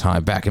ass one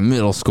time back in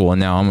middle school, and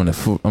now I'm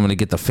gonna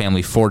get the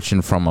family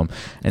fortune from him.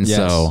 And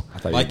so,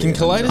 like in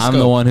Kaleidoscope, I'm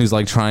the one who's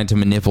like trying to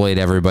manipulate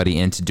everybody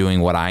into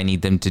doing what I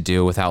need them to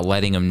do without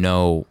letting them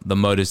know the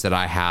motives that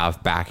I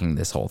have backing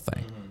this whole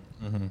thing.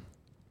 Mm-hmm.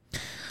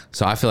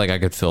 So I feel like I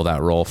could fill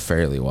that role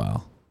fairly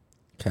well.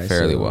 Okay,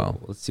 fairly so well.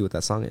 Let's see what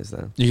that song is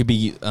then. You could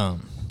be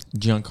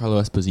Giancarlo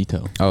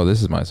Esposito. Oh,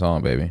 this is my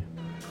song, baby.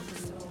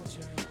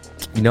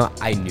 You know,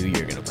 I knew you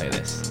were gonna play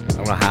this. I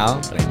don't know how,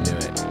 but I knew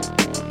it.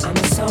 I'm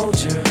a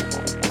soldier.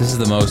 This is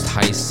the most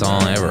heist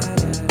song ever.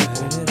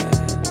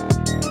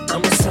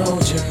 I'm a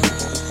soldier.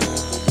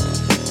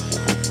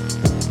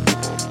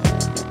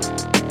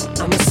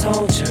 I'm a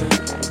soldier.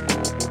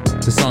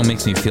 This song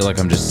makes me feel like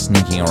I'm just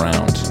sneaking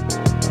around.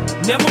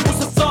 Never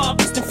was a thug,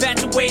 just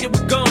infatuated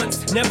with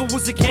guns. Never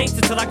was a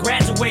gangster till I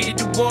graduated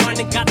to one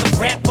and got the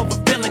rap of a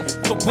villain,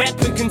 the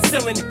weapon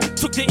concealing.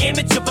 Took the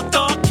image of a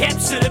thug,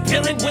 captured a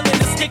villain, willing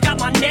to stick out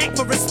my neck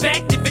for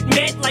respect if it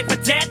meant life or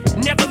death.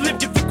 Never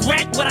lived to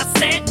regret what I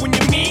said. When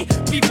you're me,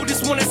 people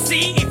just wanna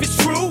see if it's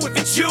true, if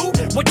it's you.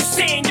 What you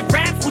say in your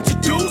raps, what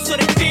you do, so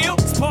they feel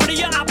it's part of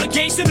your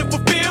obligation to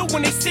fulfill.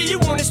 When they see you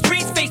on the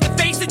streets, face to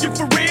face, and you're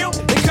for real.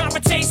 The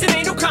confrontation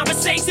ain't no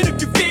conversation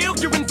if you feel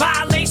you're in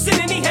violation.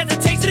 Any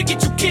hesitation to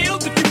get you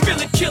killed. If you feel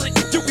it, kill it.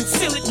 You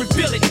conceal it,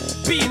 reveal it.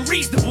 Being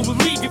reasonable will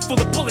leave you full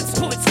of bullets.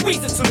 Pull it,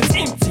 squeeze it till it's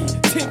empty.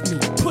 Tempt me,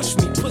 push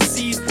me,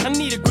 pussies. I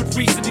need a good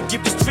reason to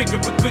give this trigger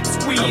a good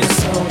squeeze. I'm a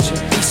soldier.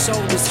 These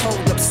shoulders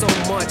hold up so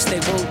much they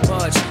won't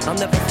budge. I'll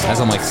never fall. As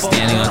I'm like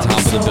standing on top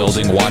of the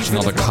building, watching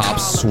all the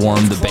cops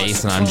swarm the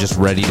base, and I'm just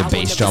ready to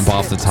base jump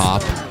off the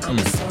top.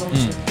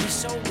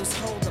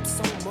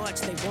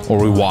 Or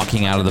we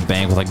walking out of the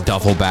bank with like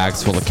duffel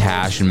bags full of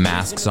cash and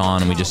masks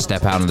on, and we just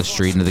step out on the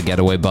street into the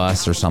getaway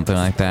bus or something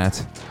like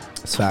that.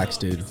 It's facts,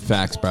 dude.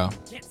 Facts, bro.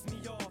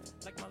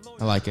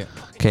 I like it.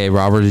 Okay,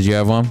 Robert, did you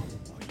have one?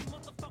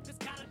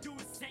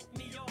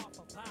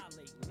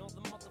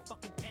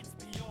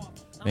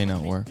 May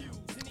not work.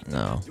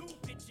 No.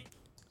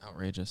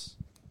 Outrageous.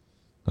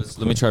 Let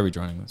me try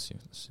rejoining. Let's see.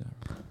 It's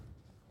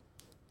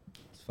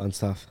fun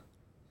stuff.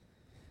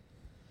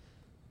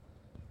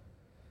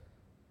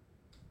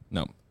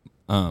 No.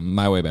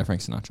 My Way by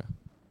Frank Sinatra.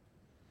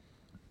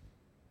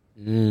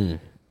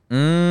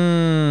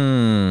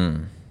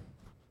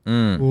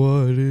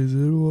 What is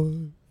it?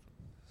 What?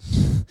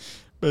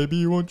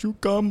 Baby, won't you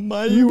come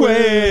my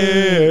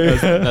way?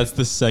 That's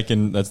the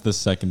second. That's the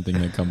second thing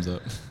that comes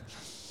up.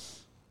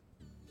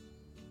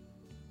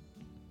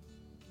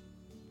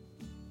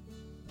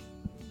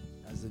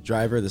 As a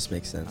driver, this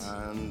makes sense.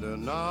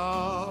 And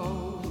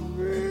now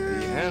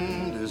the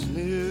end is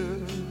near,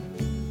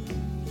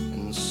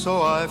 and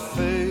so I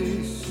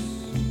face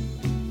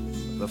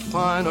the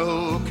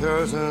final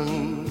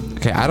curtain.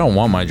 Okay, I don't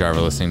want my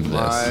driver listening to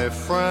this.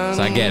 So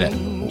I get it.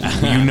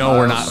 You know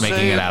we're not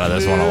making it out of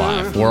this one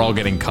alive. We're all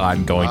getting caught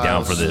and going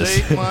down for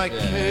this.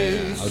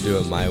 I'll do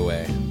it my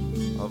way.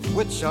 Of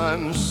which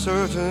I'm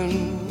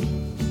certain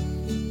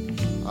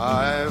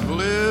I've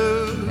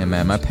lived. Hey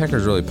man, my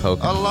pecker's really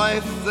poking. A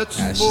life that's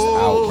That's just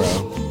full. out,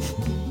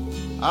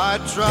 bro. I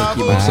Keep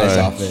travel my eyes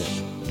off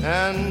it.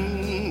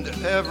 and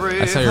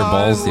every I saw your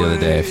balls the other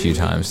day a few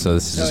times, so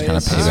this is just kind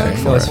of payback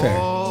for That's it. fair.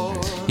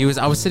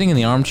 I was sitting in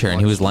the armchair and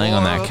he was laying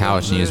on that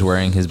couch and he was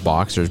wearing his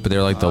boxers, but they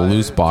were like the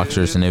loose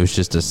boxers and it was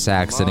just a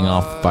sack sitting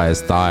off by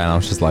his thigh, and I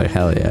was just like,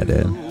 hell yeah,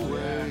 dude.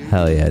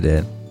 Hell yeah,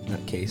 dude.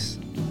 That case.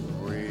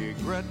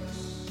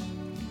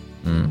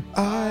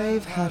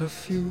 I've had a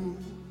few.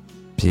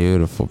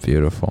 Beautiful,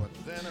 beautiful.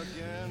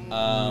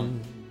 All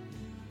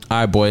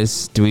right,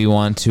 boys. Do we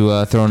want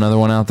to throw another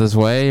one out this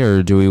way,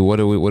 or do we? What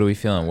are we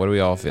feeling? What are we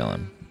all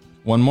feeling?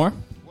 One more?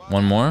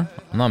 One more?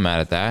 I'm not mad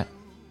at that.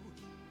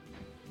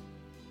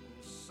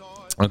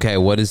 Okay,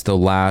 what is the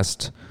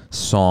last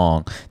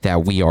song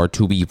that we are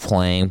to be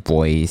playing,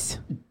 boys?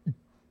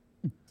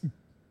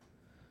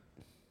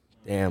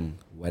 Damn.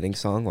 Wedding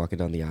song, Walking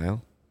Down the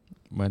Aisle.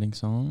 Wedding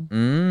song?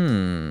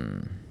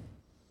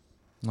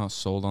 Not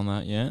sold on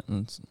that yet.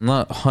 I'm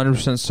not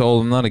 100%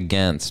 sold. I'm not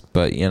against,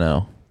 but you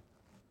know.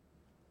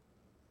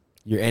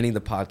 You're ending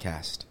the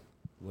podcast.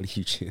 What do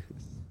you choose?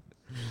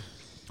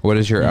 What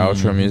is your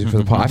outro music for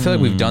the pod? I feel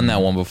like we've done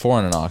that one before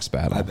in an Aux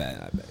Battle. I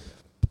bet.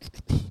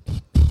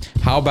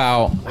 How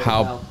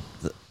about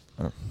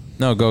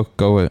No, go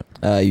with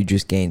it. You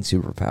just gain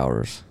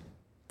superpowers.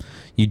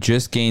 You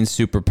just gain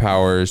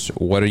superpowers.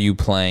 What are you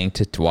playing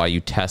to while you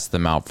test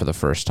them out for the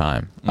first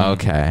time?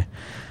 Okay,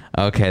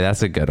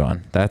 that's a good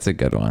one.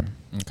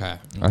 Okay.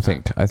 I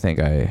think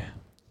I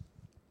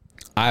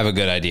have a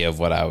good idea of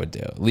what I would do.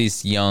 At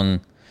least young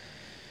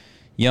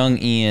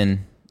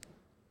Ian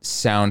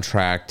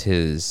soundtracked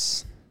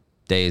his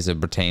days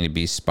of pretending to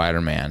be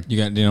Spider-Man. You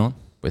got, do you know?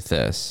 With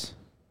this.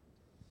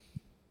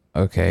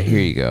 Okay, here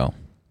you go.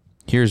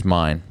 Here's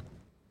mine.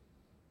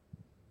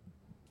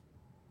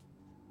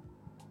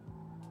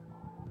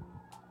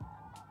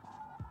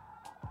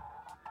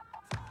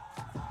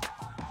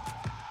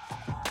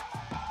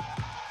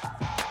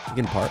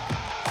 Linkin Park.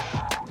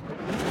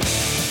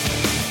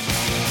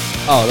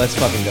 Oh, let's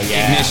fucking go.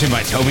 Yeah. Ignition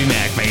by Toby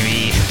Mac,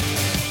 baby.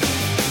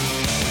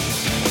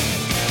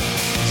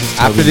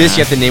 After this,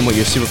 you have to name what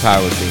your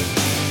superpower would be.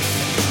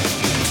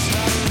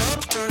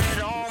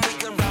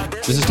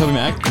 This is Toby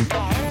Mac.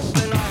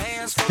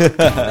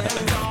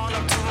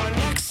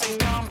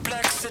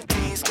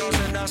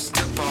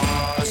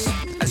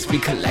 As we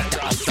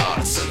collect our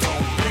thoughts.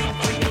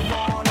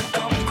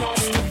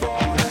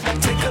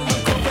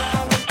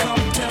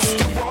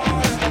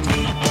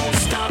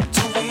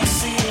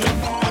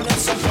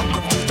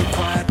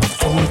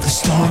 Before the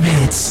storm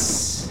hits.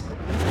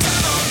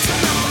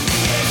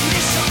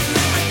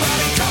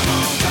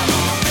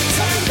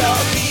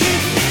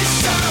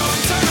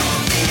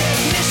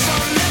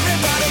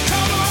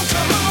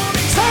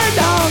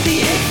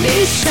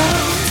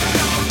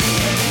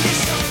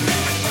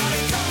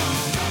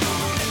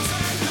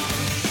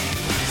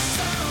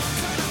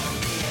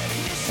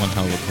 One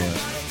hell of a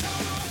chorus.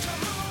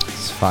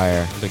 It's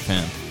fire. Big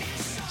fan.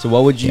 So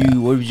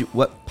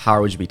what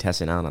power would you be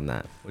testing out on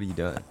that? What are you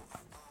doing?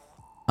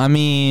 I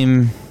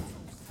mean,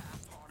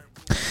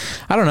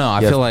 I don't know. I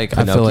feel like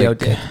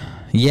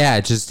yeah,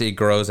 it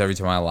grows every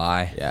time I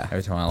lie. Yeah.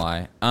 Every time I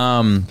lie.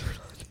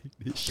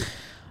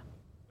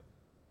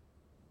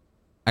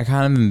 I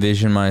kind of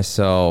envision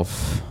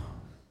myself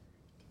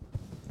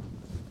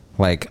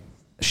like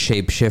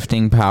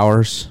shape-shifting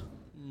powers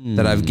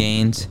that I've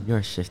gained. You're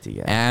a shifty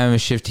guy. I'm a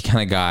shifty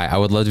kind of guy. I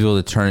would love to be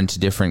able to turn into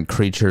different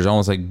creatures,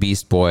 almost like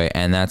Beast Boy,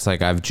 and that's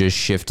like I've just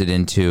shifted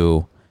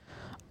into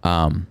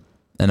an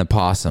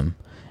opossum.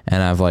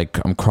 And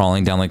I'm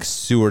crawling down like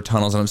sewer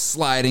tunnels, and I'm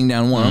sliding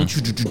down one, and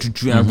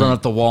I run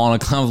up the wall,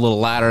 and I climb a little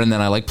ladder, and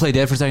then I like play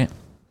dead for a second.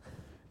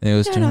 And it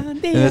was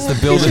and that's the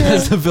build.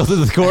 That's the build of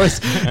the chorus.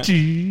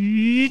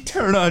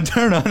 Turn on,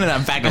 and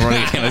I'm back and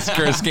running again. I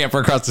scamper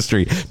across the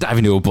street, dive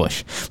into a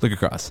bush, look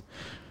across,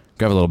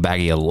 grab a little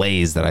baggie of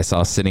Lay's that I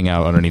saw sitting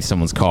out underneath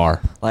someone's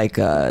car. Like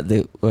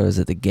what was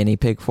it? The guinea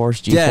pig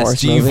force? Yes,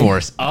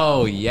 G-Force.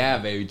 Oh yeah,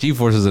 baby.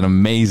 G-Force is an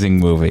amazing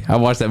movie. I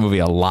watched that movie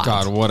a lot.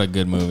 God, what a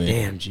good movie.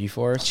 Damn,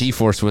 G-Force.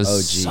 G-Force was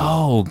OG.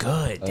 so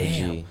good.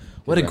 Damn. OG.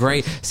 What a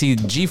great... See,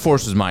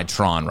 G-Force was my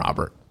Tron,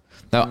 Robert.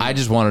 No, I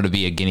just wanted to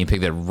be a guinea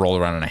pig that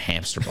rolled around in a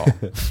hamster ball.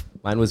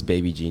 Mine was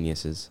Baby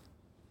Geniuses.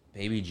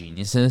 Baby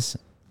Geniuses?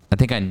 I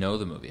think I know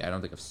the movie. I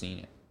don't think I've seen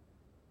it.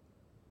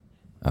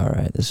 All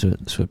right, this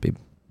would be.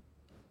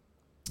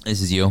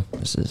 This is you?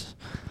 This is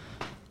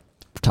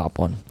top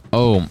one.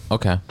 Oh,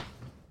 okay.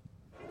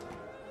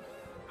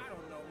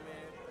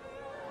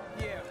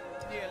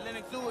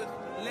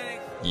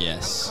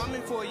 Yes.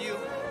 Coming for you.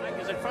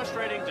 Is it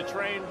frustrating to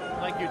train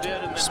like you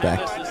did in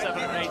Respect. the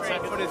 7 or 8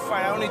 seconds? For this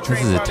fight, I only This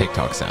trained is a probably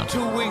TikTok sound.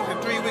 2 weeks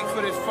or 3 weeks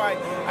for this fight.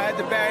 I had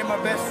to bury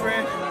my best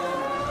friend,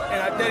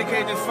 and I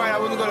dedicated this fight. I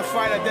wasn't going to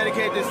fight. I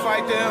dedicated this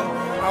fight to him.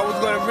 I was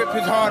going to rip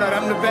his heart out.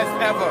 I'm the best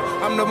ever.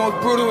 I'm the most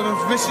brutal and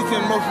vicious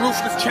and most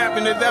ruthless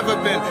champion there's ever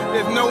been.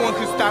 There's no one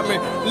can stop me.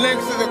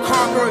 Lynx is a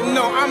conqueror.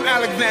 No, I'm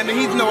Alexander.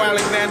 He's no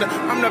Alexander.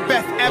 I'm the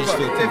best ever.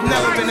 There's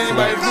never been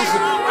anybody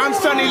ruthless. I'm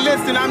Sonny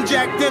Liston. I'm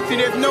Jack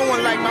Dempsey. There's no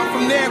one like me. I'm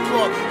from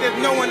Nairclaw.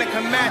 There's no one that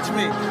can match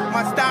me.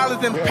 My style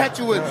is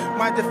impetuous.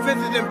 My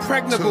defense is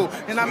impregnable.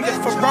 And I'm just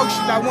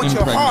ferocious. I want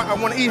your heart. I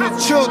want to eat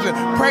his children.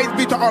 Praise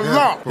be to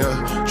Allah. Yeah,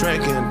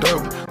 drinking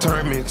dope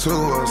turned me to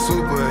a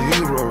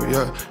superhero.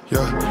 Yeah.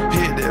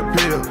 Hit that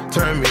pill,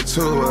 turn me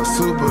to a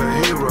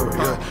superhero.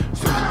 Yeah.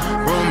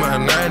 Boom, my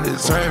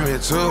 90s turned me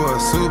to a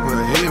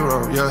superhero.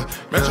 Yeah.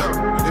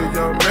 If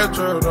your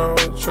metro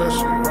don't trust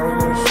you, I'm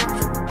gonna shoot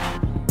you.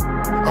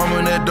 I'm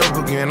on that dope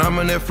again, I'm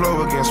on that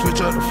flow again, switch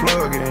up the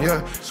flow again,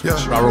 yeah.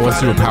 Robert, what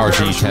superpowers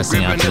are you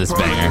testing out to this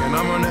banger?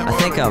 I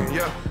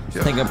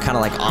think I'm kind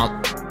of like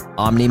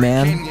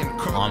Omni-Man.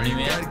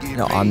 Omni-Man?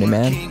 No,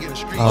 Omni-Man.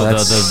 Oh,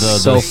 that's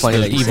so funny.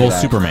 The that you evil say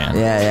that. Superman.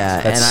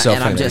 Yeah. That's and so and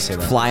funny I'm that you just say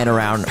that. flying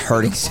around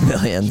hurting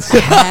civilians.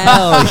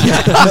 Hell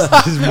yeah.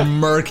 Just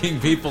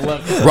murking people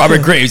left.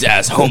 Robert Graves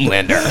as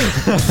Homelander.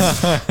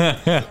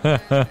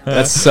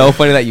 That's so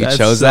funny that you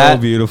chose so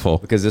that. beautiful.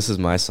 Because this is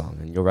my song,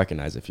 and you'll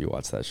recognize it if you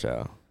watch that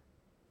show.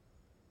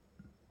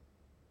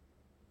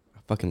 I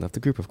fucking left the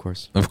group, of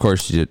course. Of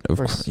course you did. Of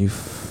course.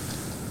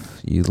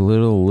 You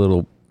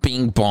little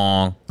bing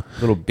bong.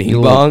 Little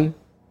bing bong.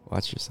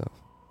 Watch yourself.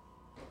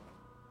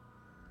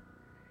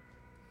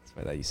 That's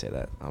why that you say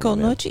that. Oh,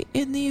 man.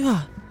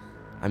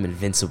 I'm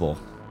invincible.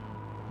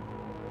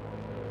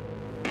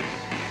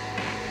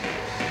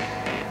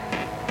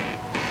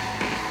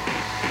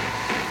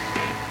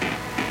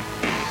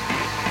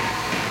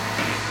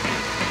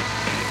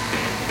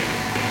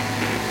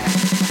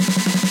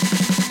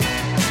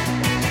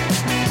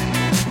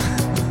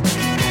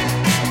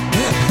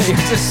 You're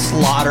just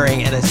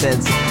slaughtering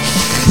innocents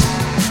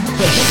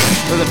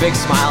with a big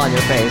smile on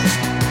your face.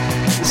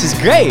 This is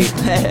great.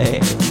 Hey.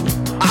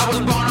 I was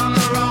born on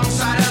the wrong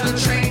side of the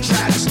train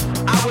tracks.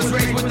 I was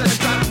raised with a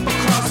strap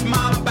across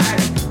my back.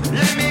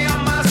 Let me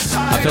on my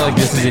side. I feel like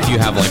this is if you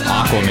have like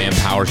Aquaman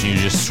powers and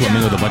you're just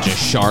swimming with a bunch of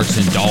sharks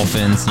and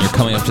dolphins and you're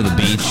coming up to the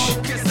beach.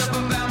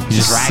 You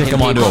just stick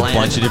them onto a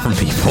bunch of different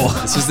people.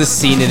 This was the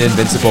scene in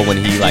Invincible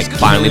when he like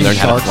finally learned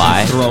how to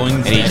fly. Throwing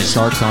and he just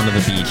sharks onto the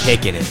beach.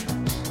 kicking it.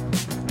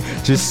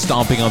 Just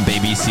stomping on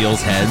baby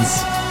seals'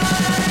 heads.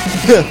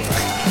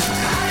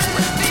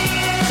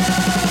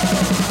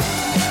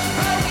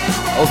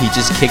 Oh, he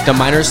just kicked a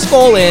miner's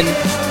skull in.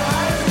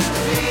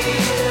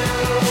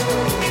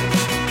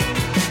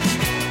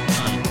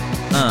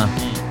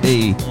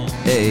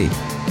 Hey.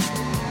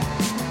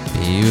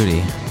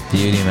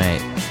 Beauty,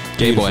 mate.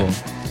 Gay boy.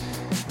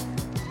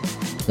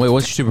 Wait,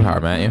 what's your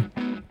superpower, Matthew?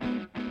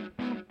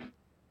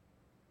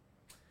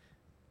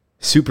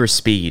 Super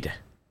speed.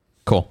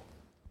 Cool.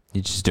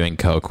 You're just doing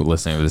coke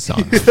listening to the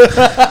song.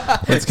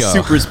 Let's go.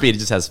 Super speed. It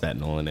just has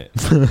fentanyl in it.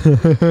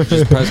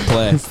 Just press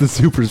play. It's the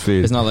super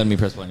speed. It's not letting me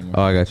press play anymore.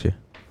 Oh, I got you.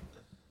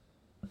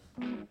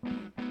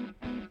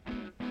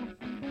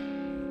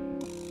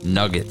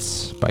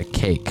 Nuggets by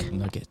Cake.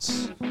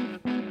 Nuggets.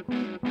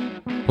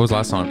 What was the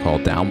last song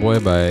called? Down Boy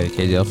by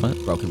KD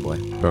Elephant? Broken Boy.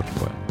 Broken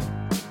Boy.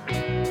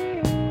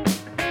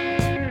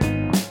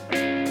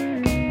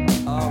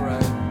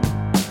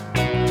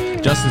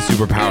 Justin's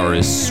superpower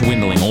is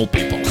swindling old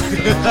people.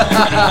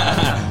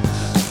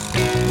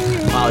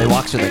 Wow, he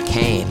walks with a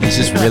cane. He's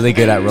just really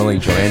good at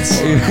rolling joints.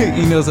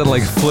 He knows how to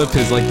like flip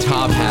his like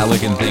top hat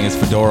looking thing, his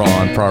fedora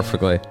on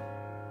perfectly.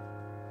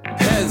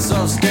 Heads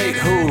of state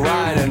who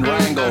ride and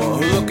wrangle,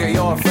 who look at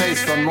your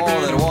face from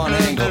more than one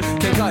angle,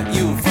 can cut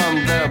you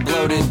from their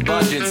bloated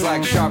budgets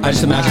like sharp. I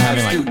just imagine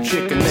having like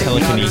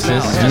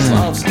telekinesis. Heads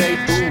of state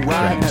who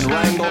ride and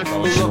wrangle,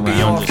 who look at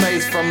your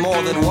face from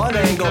more than one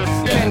angle,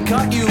 can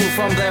cut you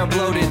from their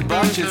bloated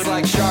budgets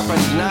like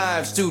sharpened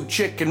knives to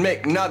chicken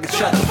McNuggets.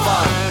 Shut the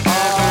fuck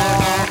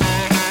up.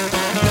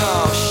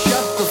 No,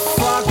 shut the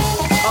fuck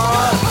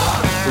up.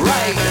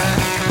 Right.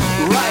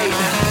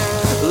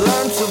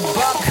 Learn to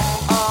buck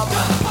up.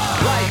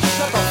 Right,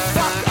 shut the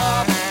fuck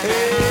up.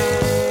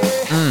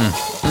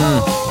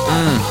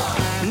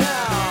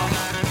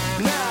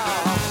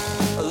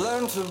 Now,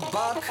 learn to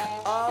buck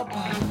up.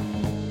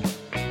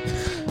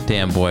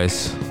 Damn,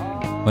 boys.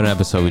 What an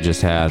episode we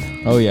just had.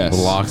 Oh, yes.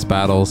 The locks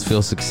battles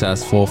feel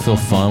successful, feel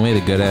fun. We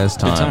had a good ass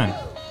time. Good time.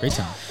 Great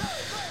time.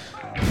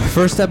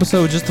 First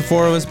episode, just the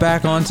four of us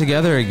back on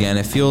together again.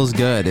 It feels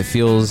good. It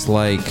feels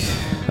like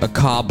a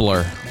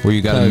cobbler where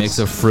you got a mix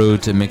of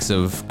fruit, a mix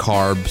of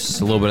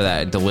carbs, a little bit of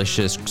that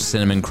delicious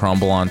cinnamon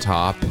crumble on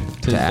top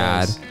to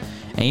add.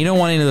 And you don't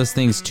want any of those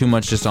things too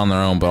much just on their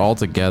own, but all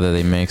together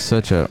they make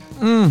such a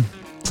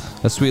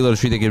sweet little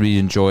treat that can be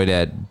enjoyed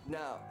at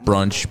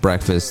brunch,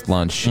 breakfast,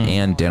 lunch,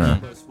 and dinner.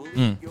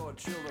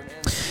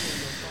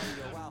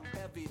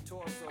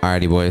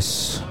 Alrighty,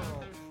 boys.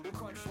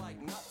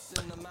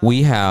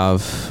 We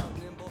have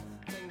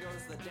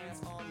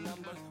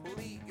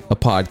a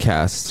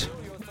podcast,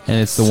 and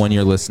it's the one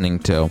you're listening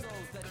to.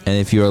 And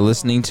if you are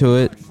listening to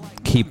it,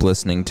 keep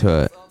listening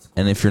to it.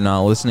 And if you're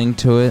not listening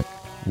to it,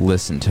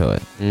 listen to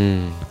it.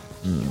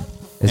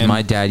 As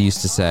my dad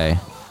used to say,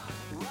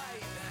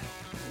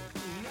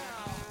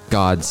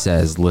 God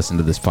says, listen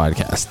to this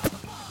podcast.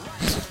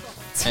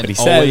 That's what he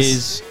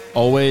says.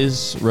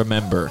 Always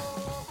remember,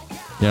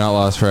 you're not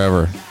lost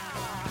forever.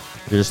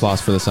 You're just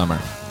lost for the summer.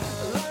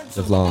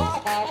 Live long.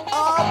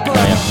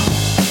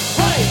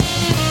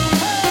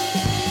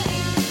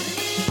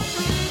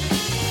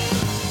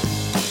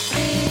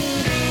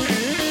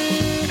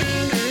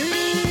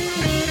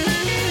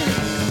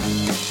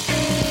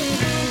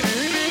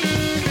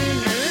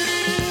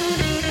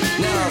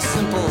 Now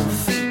simple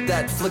feet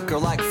that flicker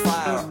like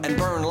fire and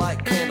burn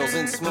like candles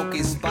in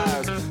smoky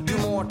spires do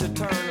more to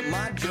turn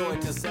my joy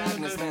to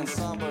sadness than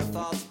somber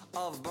thoughts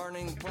of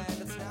burning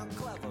planets. Now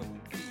clever